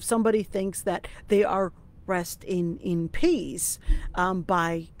 So if somebody thinks that they are rest in peace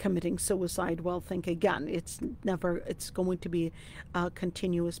by committing suicide, well, think again. It's going to be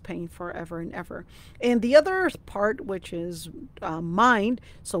continuous pain forever and ever. And the other part, which is mind,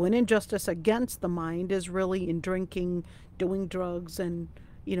 so an injustice against the mind is really in drinking, doing drugs, and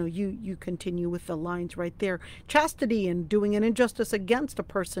you continue with the lines right there. Chastity, and doing an injustice against a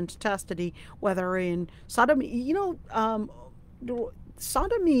person's chastity, whether in sodomy,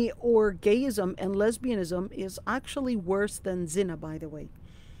 sodomy or gayism and lesbianism is actually worse than zina, by the way.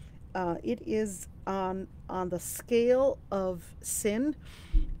 It is on the scale of sin.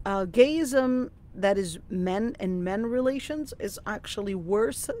 Gayism, that is men and men relations, is actually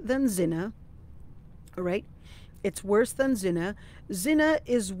worse than zina. All right? It's worse than zina. Zina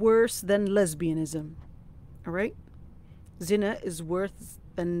is worse than lesbianism. All right? Zina is worse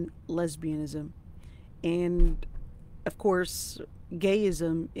than lesbianism. And of course,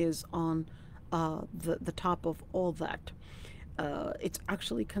 gayism is on the top of all that. It's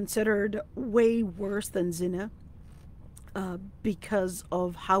actually considered way worse than zina because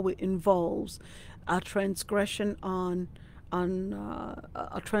of how it involves a transgression on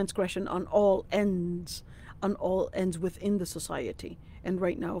all ends, within the society. And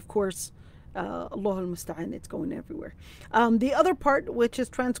right now, of course, Allah al-Musta'an, it's going everywhere. The other part, which is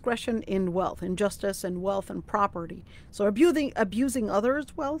transgression in wealth, injustice in wealth and property. So abusing others'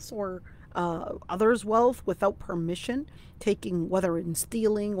 wealth or others' wealth without permission, taking, whether in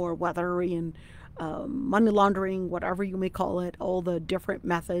stealing or whether in money laundering, whatever you may call it, all the different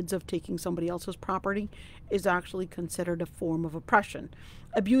methods of taking somebody else's property is actually considered a form of oppression.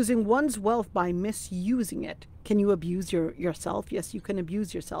 Abusing one's wealth by misusing it. Can you abuse yourself? Yes, you can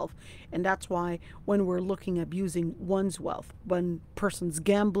abuse yourself. And that's why when we're looking at abusing one's wealth, when person's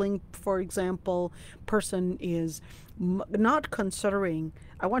gambling, for example, person is not considering,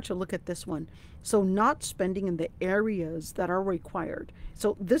 I want you to look at this one. So not spending in the areas that are required.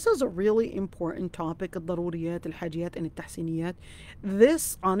 So this is a really important topic, الضروريات الحاجيات and التحسينيات.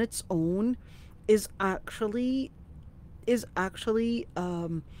 This on its own is actually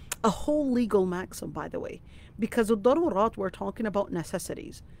a whole legal maxim, by the way, because الضرورات, we're talking about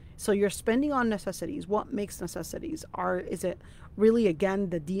necessities. So you're spending on necessities. What makes necessities? Is it really,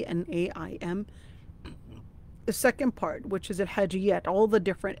 again, the DNAIM? the second part, which is al-hajiyat, all the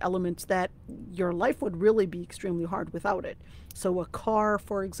different elements that your life would really be extremely hard without it. So a car,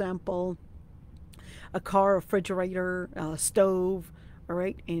 for example, a car, a refrigerator, a stove, all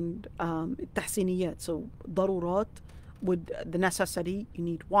right, and tahsiniyat. So darurat, would the necessity. You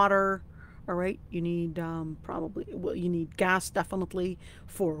need water, all right. You need probably, well, you need gas definitely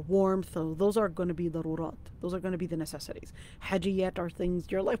for warmth. So those are going to be darurat. Those are going to be the necessities. Hajiyat are things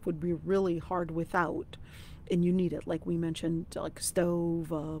your life would be really hard without, and you need it. Like we mentioned, like a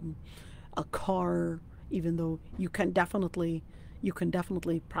stove, a car. Even though you can definitely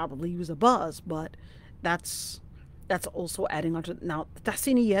probably use a bus, but that's that's also adding on to now the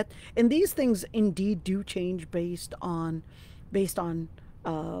tahsiniyat. And these things indeed do change based on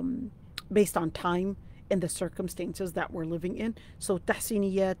um, based on time and the circumstances that we're living in. So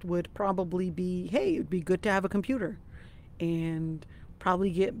tahsiniyat would probably be, hey, it'd be good to have a computer, and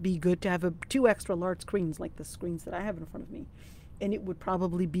probably be good to have two extra large screens like the screens that I have in front of me. And it would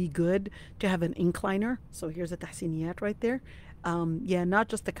probably be good to have an incliner. So here's a tahsiniyat right there. Yeah, not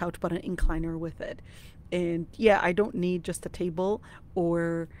just a couch, but an incliner with it. And yeah, I don't need just a table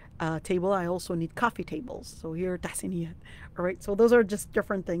or a table. I also need coffee tables. So here, tahsiniyat. All right. So those are just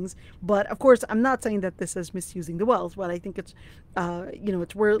different things. But of course, I'm not saying that this is misusing the wealth. But I think it's,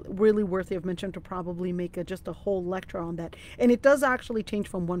 it's really worthy of mention to probably make just a whole lecture on that. And it does actually change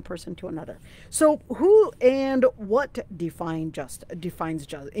from one person to another. So who and what defines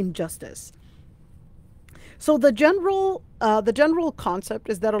injustice? So the general concept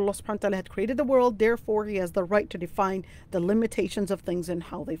is that Allah subhanahu wa ta'ala had created the world, therefore he has the right to define the limitations of things and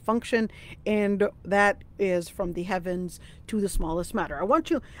how they function, and that is from the heavens to the smallest matter. I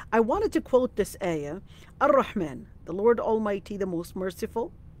wanted to quote this ayah. Ar-Rahman, the Lord Almighty, the most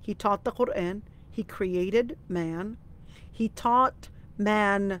merciful, he taught the Quran, he created man, he taught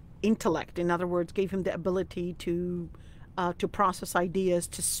man intellect, in other words, gave him the ability to process ideas,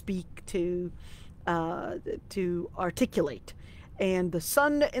 to speak, to articulate. And the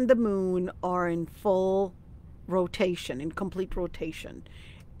sun and the moon are in full rotation, in complete rotation.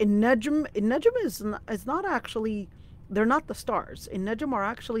 In Najm is not actually, they're not the stars. In Najm are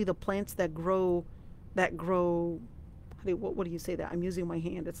actually the plants that grow. What do you say that? I'm using my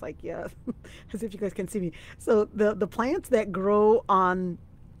hand. It's like, yeah, as if you guys can see me. So the plants that grow on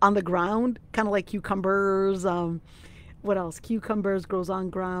the ground, kind of like cucumbers. What else? Cucumbers grows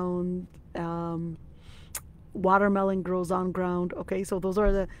on ground. Watermelon grows on ground. Okay, so those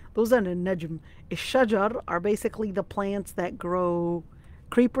are the najm. Shajar are basically the plants that grow.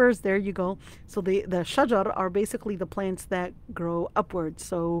 Creepers, there you go. So the shajar are basically the plants that grow upwards.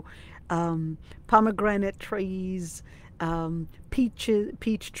 So pomegranate trees,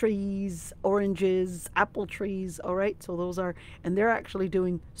 peach trees, oranges, apple trees. All right, so those are, and they're actually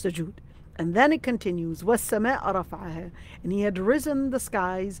doing sujood. And then it continues, وَالسَّمَاءَ رَفَعَهَا, and he had risen the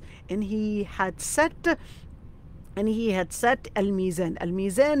skies, and he had set al-mizan.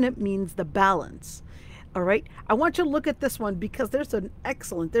 Al-mizan means the balance. All right, I want you to look at this one because there's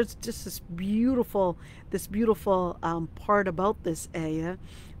just this beautiful part about this ayah.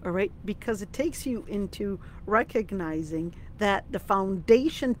 All right, because it takes you into recognizing that the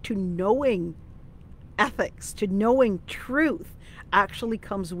foundation to knowing ethics, to knowing truth, actually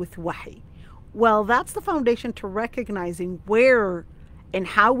comes with wahi. Well, that's the foundation to recognizing where and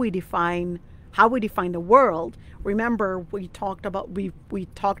how we define the world. Remember, we talked about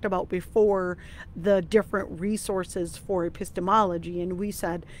before the different resources for epistemology, and we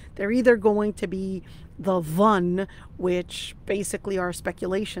said they're either going to be the dhann, which basically are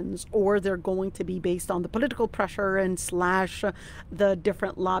speculations, or they're going to be based on the political pressure and slash the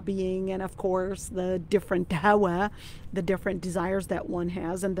different lobbying, and of course the different hawa, the different desires that one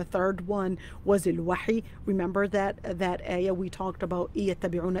has. And the third one was al-wahi. Remember that ayah we talked about,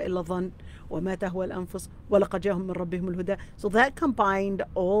 يَتَّبِعُونَ إِلَّا الظَّنَّ وَمَا تَهْوَى الْأَنفُسُ وَلَقَدْ جَاءَهُم مِّن رَّبِّهِمُ الْهُدَى. So that combined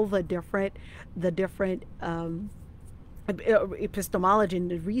all the different epistemology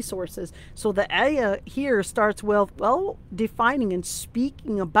and the resources. So the ayah here starts with, well, defining and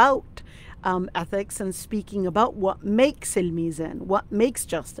speaking about ethics, and speaking about what makes al-mizan, what makes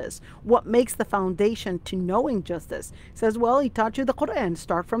justice, what makes the foundation to knowing justice. It says, well, he taught you the Quran,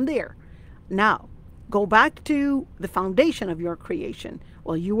 start from there. Now, go back to the foundation of your creation.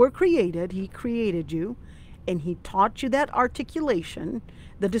 Well, you were created, he created you, and he taught you that articulation,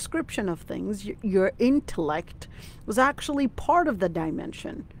 the description of things. Your intellect was actually part of the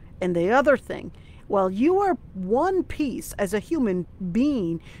dimension. And the other thing, well, you are one piece as a human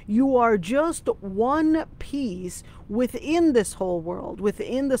being. You are just one piece within this whole world,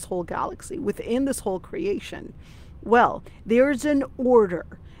 within this whole galaxy, within this whole creation. Well, there's an order.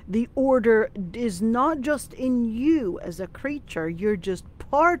 The order is not just in you as a creature, you're just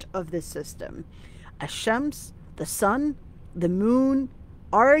part of the system. Ash-Shams, the sun, the moon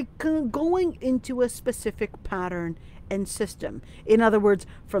are going into a specific pattern and system. In other words,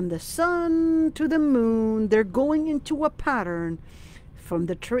 from the sun to the moon, they're going into a pattern. From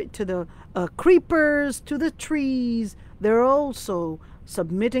the tree to the creepers to the trees, they're also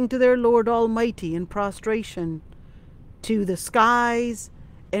submitting to their Lord Almighty in prostration. To the skies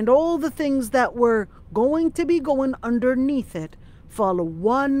and all the things that were going to be going underneath it follow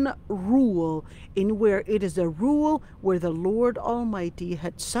one rule, in where it is a rule where the Lord Almighty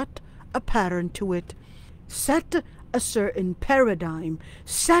had set a pattern to it, set a certain paradigm,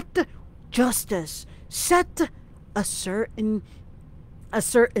 set justice, set a certain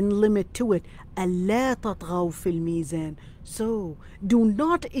limit to it. ألا تطغوا في الميزان. So do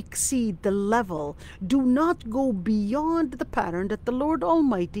not exceed the level, do not go beyond the pattern that the Lord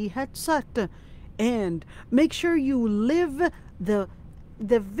Almighty had set, and make sure you live the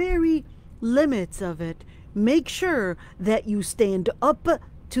very limits of it. Make sure that you stand up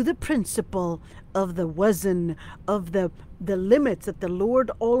to the principle of the wazn, of the limits that the Lord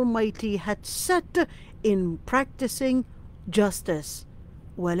Almighty had set in practicing justice.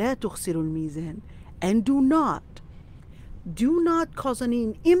 ولا تخسروا الميزان. And do not cause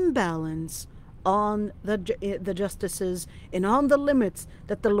any imbalance on the justices and on the limits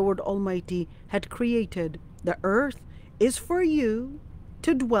that the Lord Almighty had created. The earth is for you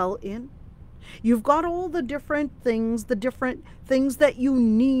to dwell in. You've got all the different things that you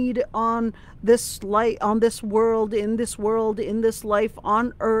need on this life, on this world, in this life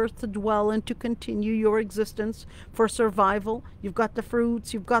on earth to dwell and to continue your existence for survival. You've got the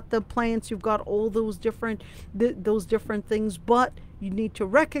fruits, you've got the plants, you've got all those different things, but you need to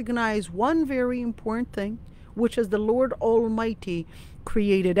recognize one very important thing, which is the Lord Almighty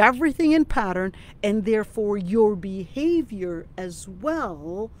created everything in pattern, and therefore your behavior as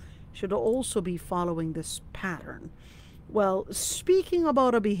well should also be following this pattern. Well, speaking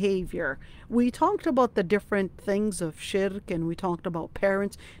about a behavior, we talked about the different things of shirk, and we talked about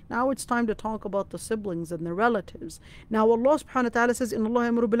parents. Now it's time to talk about the siblings and the relatives. Now Allah subhanahu wa ta'ala says, إِنَّ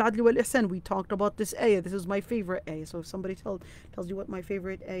اللَّهَ يَأْمُرُ بِالْعَدْلِ وَالْإِحْسَانِ. We talked about this ayah. This is my favorite ayah. So if somebody tells you what my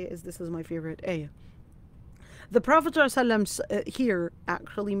favorite ayah is, this is my favorite ayah. The Prophet ﷺ here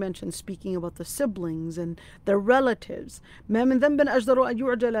actually mentions, speaking about the siblings and the relatives, ما من ذنب أجدر أن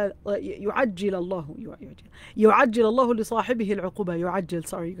يعجل الله لصاحبه العقوبة يعجل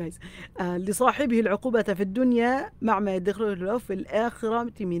sorry you guys لصاحبه العقوبة في الدنيا مع ما يدخله له في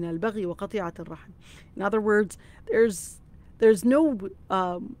الآخرة من البغي وقطيعة الرحم. In other words, there's no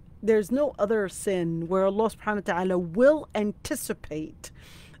other sin where Allah subhanahu wa ta'ala will anticipate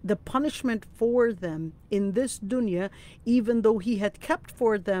the punishment for them in this dunya, even though He had kept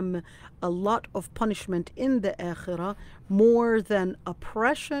for them a lot of punishment in the akhirah, more than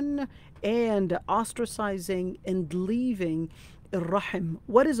oppression and ostracizing and leaving Rahim.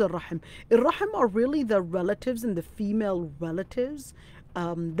 What is a Rahim? Rahim are really the relatives and the female relatives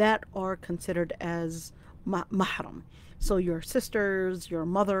that are considered as mahram. So your sisters, your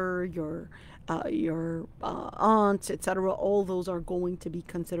mother, your aunts, etc., all those are going to be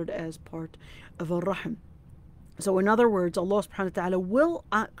considered as part of a rahim. So in other words, Allah subhanahu wa ta'ala will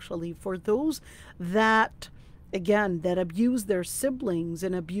actually, for those that, again, that abuse their siblings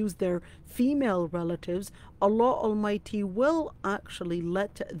and abuse their female relatives, Allah Almighty will actually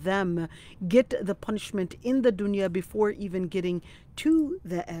let them get the punishment in the dunya before even getting to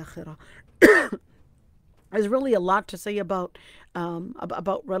the akhirah. There's really a lot to say about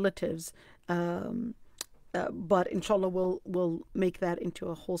relatives, but inshallah we'll make that into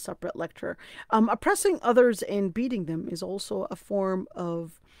a whole separate lecture. Oppressing others and beating them is also a form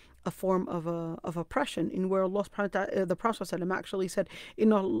of oppression, in where Allah subhanahu wa ta'ala, the Prophet ﷺ actually said,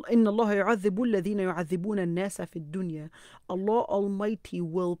 إِنَّ اللَّهَ يُعَذِّبُ الَّذِينَ يُعَذِّبُونَ النَّاسَ فِي الدُّنْيَا. Allah Almighty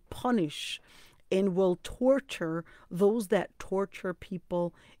will punish and will torture those that torture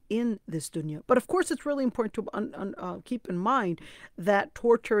people in this dunya. But of course, it's really important to keep in mind that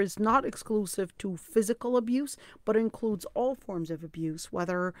torture is not exclusive to physical abuse, but includes all forms of abuse,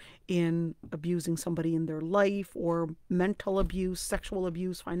 whether in abusing somebody in their life or mental abuse, sexual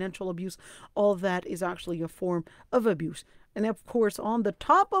abuse, financial abuse. All that is actually a form of abuse. And of course, on the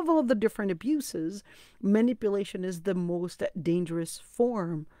top of all the different abuses, manipulation is the most dangerous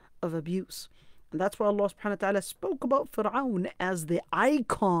form of abuse. And that's why Allah subhanahu wa ta'ala spoke about Fir'aun as the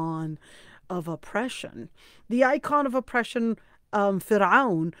icon of oppression. The icon of oppression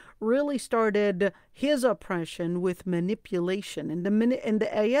Fir'aun really started his oppression with manipulation, and the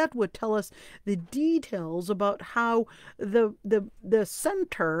ayat would tell us the details about how the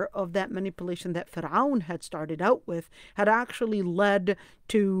center of that manipulation that Fir'aun had started out with had actually led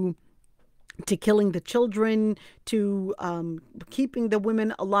to killing the children, to keeping the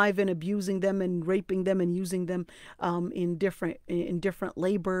women alive and abusing them and raping them and using them in different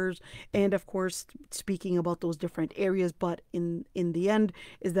labors, and of course speaking about those different areas. But in the end,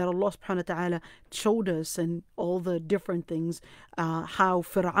 is that Allah Subhanahu wa Taala showed us and all the different things, how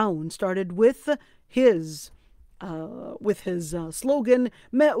Fir'aun started with his slogan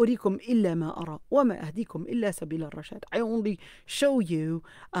ما أريكم إلا ما أرى وما أهديكم إلا سبيل الرشاد. I only show you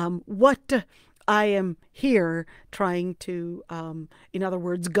what I am here trying to, in other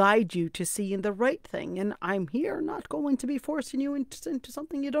words, guide you to see in the right thing. And I'm here not going to be forcing you into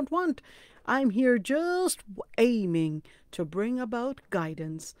something you don't want. I'm here just aiming to bring about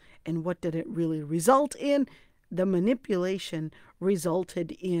guidance. And what did it really result in? The manipulation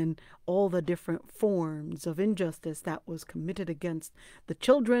resulted in all the different forms of injustice that was committed against the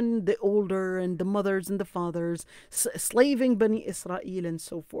children, the older, and the mothers and the fathers, slaving Bani Israel, and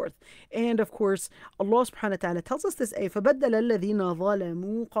so forth. And of course, Allah subhanahu wa ta'ala tells us this, فَبَدَّلَ الَّذِينَ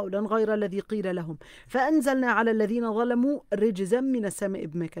ظَلَمُوا قَوْلًا غَيْرَ الَّذِي قِيلَ لَهُمْ فَأَنزَلْنَا عَلَى الَّذِينَ ظَلَمُوا رِجْزًا مِنَ السَّمَاءِ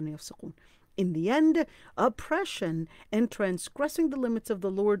بِمَا كَانُوا يَفْسُقُونَ. In the end, oppression and transgressing the limits of the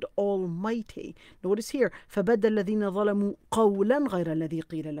Lord Almighty. Notice here, فَبَدَّ الَّذِينَ ظَلَمُوا قَوْلًا غَيْرَ الَّذِي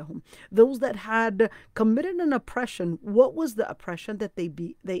قِيلَ لَهُم. Those that had committed an oppression, what was the oppression that they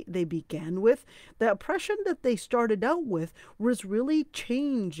began with? The oppression that they started out with was really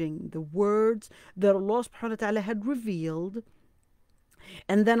changing the words that Allah subhanahu wa ta'ala had revealed.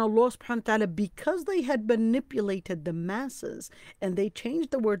 And then Allah subhanahu wa ta'ala, because they had manipulated the masses and they changed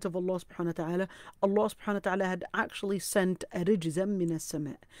the words of Allah subhanahu wa ta'ala, Allah subhanahu wa ta'ala had actually sent a rijzan min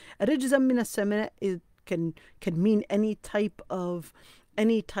as-sama'. A rijzan min as-sama' can mean any type of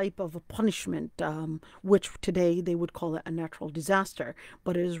a punishment, which today they would call it a natural disaster,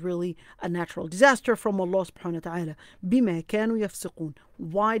 but it is really a natural disaster from Allah subhanahu wa ta'ala. بِمَا كَانُوا يَفْسِقُونَ.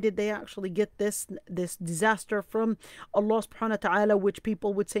 Why did they actually get this disaster from Allah subhanahu wa ta'ala, which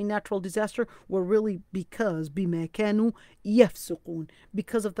people would say natural disaster? Were really because بِمَا كَانُوا يَفْسُقُونَ,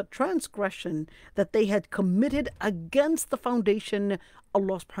 because of the transgression that they had committed against the foundation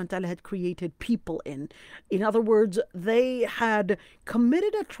Allah subhanahu wa ta'ala had created people in. In other words, they had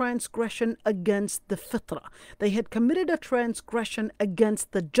committed a transgression against the fitrah. They had committed a transgression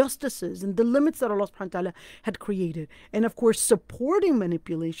against the justices and the limits that Allah subhanahu wa ta'ala had created. And of course, supporting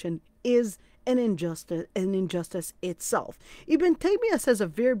manipulation is an injustice itself. Ibn Taymiyyah says a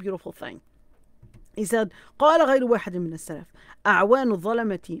very beautiful thing. He said, قال غير واحد من السلف أعوان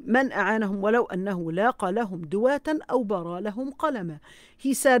الظلمة من أعانهم ولو أنه لاقى لهم دواة أو برى لهم قلما.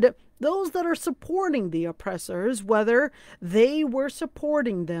 He said, those that are supporting the oppressors, whether they were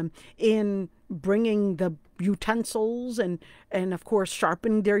supporting them in bringing the utensils and of course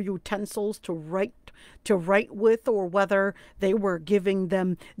sharpening their utensils to write with, or whether they were giving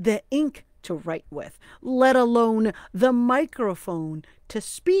them the ink to write with, let alone the microphone to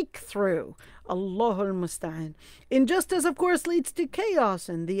speak through. Allahul Musta'an. Injustice, of course, leads to chaos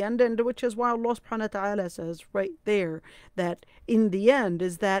in the end, and which is why Allah subhanahu wa ta'ala says right there that in the end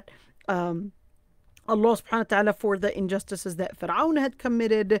is that Allah subhanahu wa ta'ala, for the injustices that Fir'aun had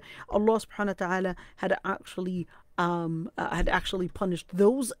committed, Allah subhanahu wa ta'ala had actually punished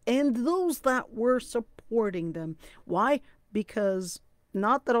those and those that were supporting them. Why? Because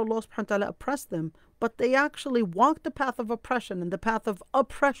not that Allah subhanahu wa ta'ala oppressed them, but they actually walked the path of oppression, and the path of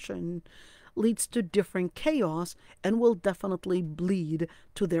oppression leads to different chaos and will definitely lead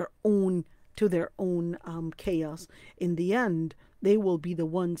to their own chaos. In the end, they will be the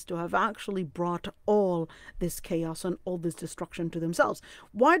ones to have actually brought all this chaos and all this destruction to themselves.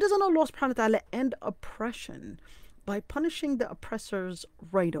 Why doesn't Allah subhanahu wa ta'ala end oppression by punishing the oppressors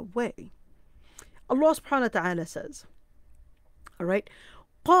right away? Allah subhanahu wa ta'ala says, all right,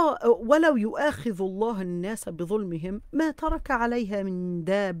 ولو يؤاخذ الله الناس بظلمهم ما ترك عليها من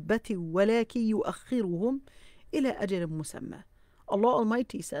دابة ولكن يؤخرهم إلى أجل مسمى. Allah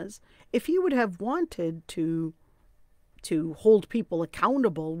Almighty says, if He would have wanted to hold people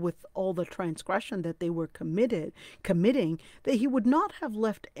accountable with all the transgression that they were committing, that He would not have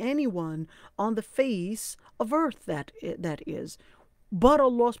left anyone on the face of earth, that is. But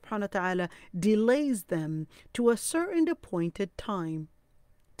Allah subhanahu wa ta'ala delays them to a certain appointed time.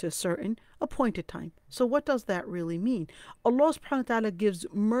 So what does that really mean? Allah subhanahu wa ta'ala gives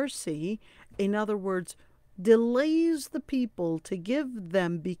mercy, in other words, delays the people to give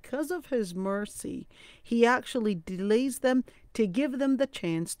them, because of his mercy, he actually delays them to give them the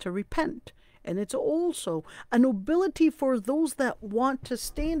chance to repent. And it's also a nobility for those that want to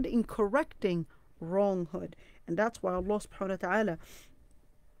stand in correcting wronghood. And that's why Allah subhanahu wa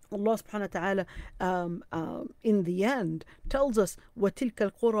ta'ala in the end tells us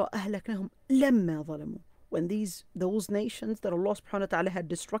وَتِلْكَ الْقُرَىٰ أَهْلَكْنَهُمْ لَمَّا ظَلَمُوا. When those nations that Allah subhanahu wa ta'ala had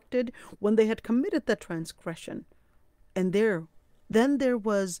destructed, when they had committed the transgression, and then there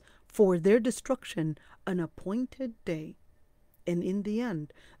was for their destruction an appointed day. And in the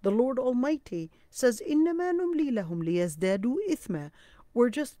end, the Lord Almighty says, إِنَّمَا نُمْلِي لَهُمْ لِيَزْدَادُوا إِثْمًا. We're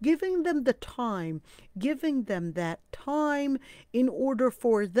just giving them the time, giving them that time in order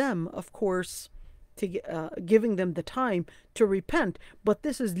for them, of course, giving them the time to repent. But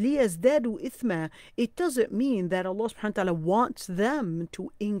this is لِيَزْدَادُوا إِثْمًا. It doesn't mean that Allah subhanahu wa ta'ala wants them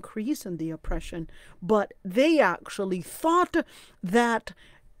to increase in the oppression, but they actually thought that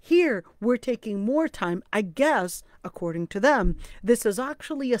here we're taking more time. I guess, according to them, this is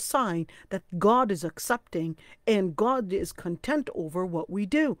actually a sign that God is accepting and God is content over what we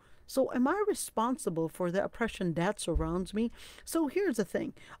do. So am I responsible for the oppression that surrounds me? So here's the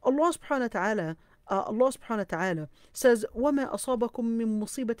thing. Allah subhanahu wa ta'ala says, وَمَا أَصَابَكُم مِّن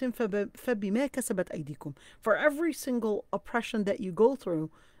مُّصِيبَةٍ فَبِمَا كَسَبَتْ أَيْدِيكُم. For every single oppression that you go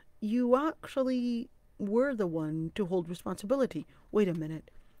through, you actually were the one to hold responsibility. Wait a minute.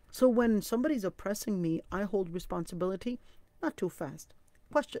 So when somebody's oppressing me, I hold responsibility? Not too fast.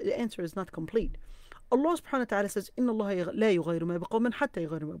 The answer is not complete. Allah subhanahu wa ta'ala says, إِنَّ اللَّهَ لَا يُغَيِّرُ مَا بِقَوْمٍ حَتَّى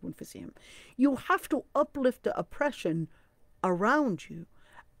يُغَيِّرُوا مَا بِأَنفُسِهِمْ. You have to uplift the oppression around you,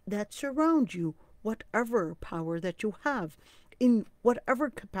 that surround you, whatever power that you have, in whatever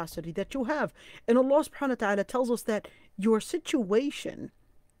capacity that you have. And Allah subhanahu wa ta'ala tells us that your situation,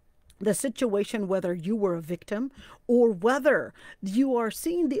 the situation, whether you were a victim or whether you are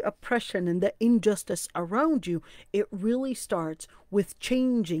seeing the oppression and the injustice around you, it really starts with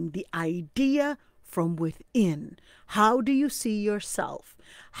changing the idea from within. How do you see yourself?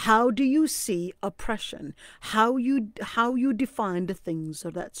 How do you see oppression? How you define the things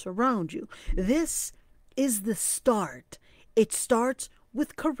that surround you? This is the start. It starts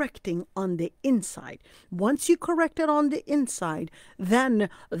with correcting on the inside. Once you correct it on the inside, then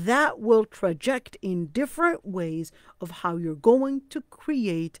that will traject in different ways of how you're going to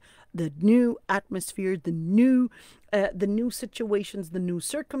create the new atmosphere, the new situations, the new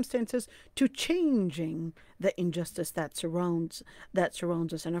circumstances, to changing the injustice that surrounds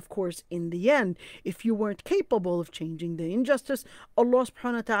us. And of course, in the end, if you weren't capable of changing the injustice, Allah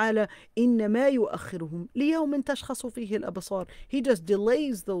subhanahu wa ta'ala, إِنَّمَا يُؤَخِّرُهُمْ لِيَوْمٍ تَشْخَصُ فِيهِ الْأَبْصَارِ. He just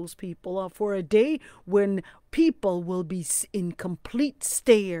delays those people for a day when people will be in complete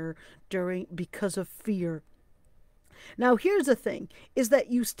stare because of fear. Now, here's the thing, is that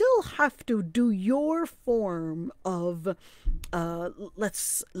you still have to do your form of,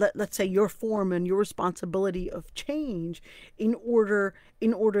 let's say your form and your responsibility of change in order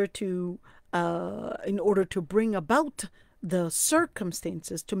to bring about the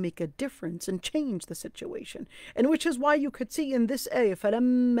circumstances to make a difference and change the situation. And which is why you could see in this ayah,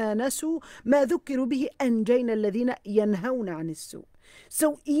 فَلَمَّا نَسُوا مَا ذُكِّرُوا بِهِ أَنْجَيْنَا الَّذِينَ يَنْهَوْنَ عَنِ السُّوءِ.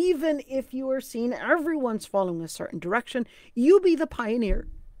 So even if you are seeing everyone's following a certain direction, you be the pioneer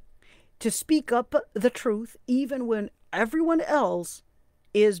to speak up the truth, even when everyone else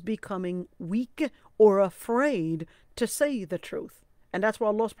is becoming weak or afraid to say the truth. And that's why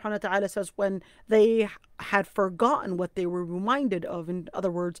Allah subhanahu wa ta'ala says, when they had forgotten what they were reminded of, in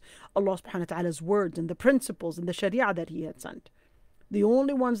other words, Allah subhanahu wa ta'ala's words and the principles and the sharia that He had sent. The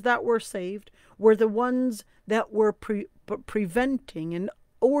only ones that were saved were the ones that were preventing and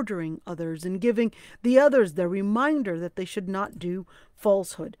ordering others and giving the others the reminder that they should not do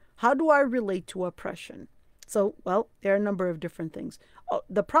falsehood. How do I relate to oppression? So, well, there are a number of different things.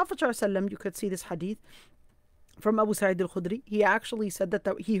 The Prophet ﷺ, you could see this hadith from Abu Sa'id al-Khudri. He actually said that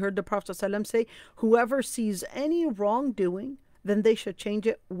he heard the Prophet ﷺ say, whoever sees any wrongdoing, then they should change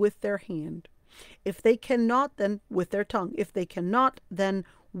it with their hand. If they cannot, then with their tongue. If they cannot, then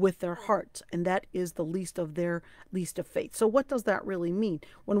with their hearts. And that is the least of faith. So what does that really mean?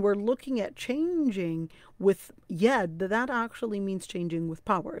 When we're looking at changing with yad, that actually means changing with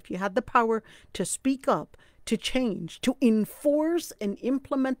power. If you had the power to speak up, to change, to enforce and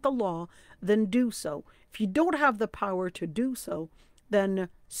implement the law, then do so. If you don't have the power to do so, then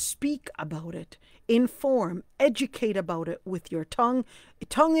speak about it, inform, educate about it with your tongue.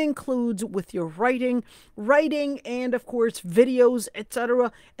 Tongue includes with your writing, and of course videos,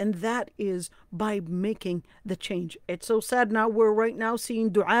 etc. And that is by making the change. It's so sad now we're right now seeing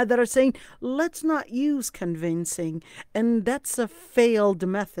dua that are saying, let's not use convincing, and that's a failed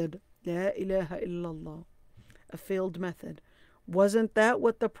method. La ilaha illallah. A failed method. Wasn't that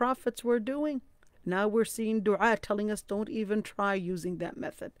what the prophets were doing? Now we're seeing dua telling us don't even try using that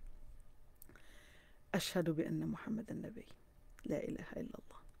method. Ashhadu bi anna Muhammadan Nabi. La ilaha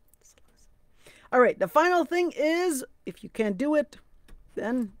illallah. All right, the final thing is, if you can't do it,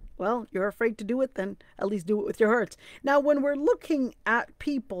 then, well, you're afraid to do it, then at least do it with your hearts. Now, when we're looking at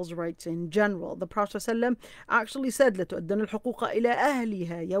people's rights in general, the Prophet ﷺ actually said, لَتُؤَدَّنَ الْحُقُوقَ إِلَىٰ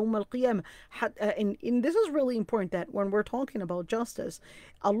أَهْلِهَا يَوْمَ الْقِيَامَةِ. And this is really important, that when we're talking about justice,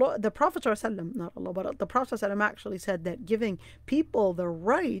 Allah, the Prophet ﷺ, not Allah, but the Prophet ﷺ actually said that giving people the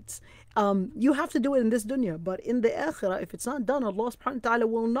rights, you have to do it in this dunya, but in the akhirah, if it's not done, Allah subhanahu wa ta'ala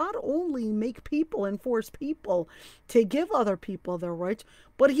will not only make people and force people to give other people their rights,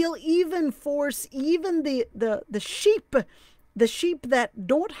 but he'll even force even the sheep that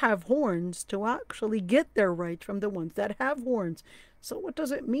don't have horns to actually get their rights from the ones that have horns. So what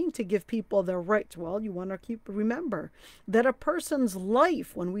does it mean to give people their rights? Well, you want to remember that a person's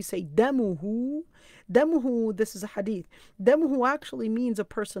life, when we say damuhu, this is a hadith. Damuhu actually means a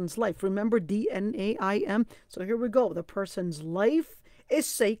person's life. Remember D-N-A-I-M? So here we go. The person's life is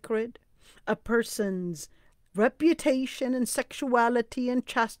sacred. A person's reputation and sexuality and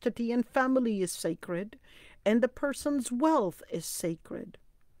chastity and family is sacred. And the person's wealth is sacred.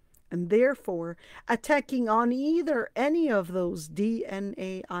 And therefore, attacking on either any of those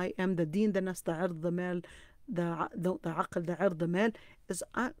D-N-A-I-M, the deen, the nas, the ard, the mal, the aql, the ard, the mal, is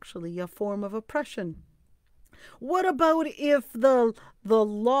actually a form of oppression. What about if the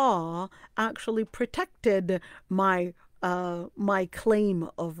law actually protected my claim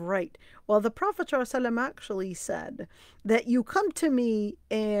of right? Well, the Prophet ﷺ actually said that you come to me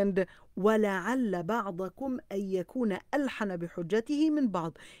and وَلَعَلَّ بَعْضَكُمْ أَن يَكُونَ أَلْحَنَ بِحُجَّتِهِ مِنْ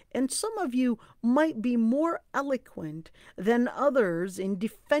بَعْضٍ. And some of you might be more eloquent than others in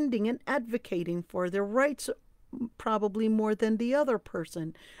defending and advocating for their rights, probably more than the other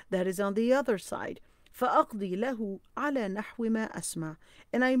person that is on the other side. فَأَقْضِي لَهُ عَلَى نَحْوِ مَا أَسْمَعُ.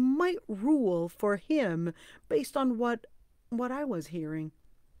 And I might rule for him based on what I was hearing.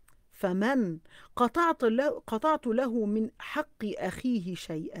 فمن قطعت له من حق أخيه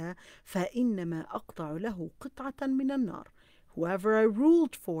شيئا فإنما أقطع له قطعة من النار. Whoever I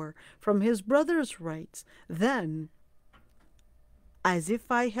ruled for from his brother's rights, then as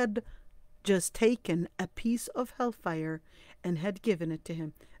if I had just taken a piece of hellfire and had given it to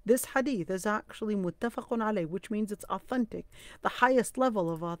him. This hadith is actually muttafaqun alayh, which means it's authentic, the highest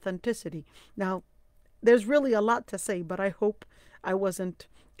level of authenticity. Now, there's really a lot to say, but I hope I wasn't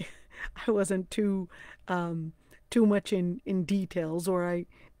too much in details, or I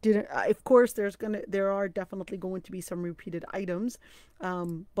didn't. Of course, there are definitely going to be some repeated items,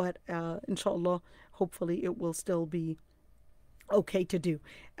 but inshallah, hopefully, it will still be okay to do.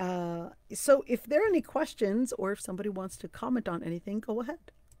 So, if there are any questions, or if somebody wants to comment on anything, go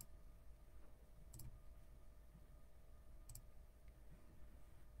ahead.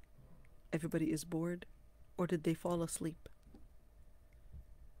 Everybody is bored, or did they fall asleep?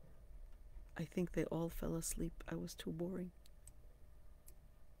 I think they all fell asleep. I was too boring.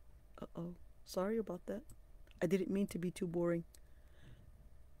 Uh-oh. Sorry about that. I didn't mean to be too boring.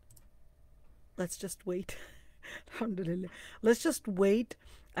 Let's just wait. Alhamdulillah. Let's just wait.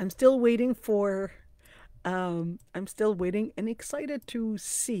 I'm still waiting and excited to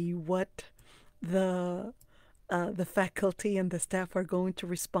see what the faculty and the staff are going to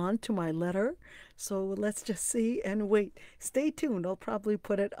respond to my letter. So let's just see and wait. Stay tuned. I'll probably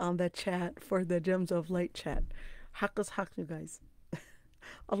put it on the chat for the Gems of Light chat. Haqq is haqq, you guys.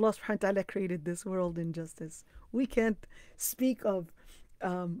 Allah subhanahu wa ta'ala created this world in justice. We can't speak of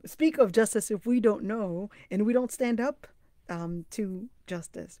justice if we don't know and we don't stand up to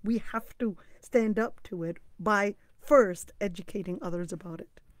justice. We have to stand up to it by first educating others about it.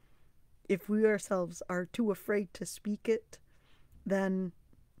 If we ourselves are too afraid to speak it, then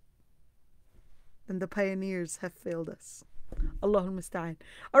the pioneers have failed us. Allahul Musta'an.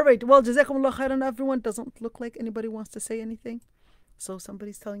 All right. Well, Jazakumullah khairan, everyone. Doesn't look like anybody wants to say anything. So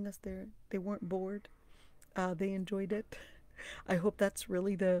somebody's telling us they weren't bored. They enjoyed it. I hope that's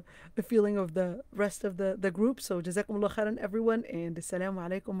really the feeling of the rest of the group. So Jazakumullah khairan, everyone. And Assalamu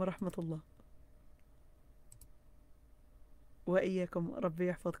alaikum wa rahmatullah. وإياكم ربي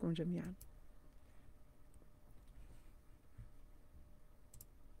يحفظكم جميعا.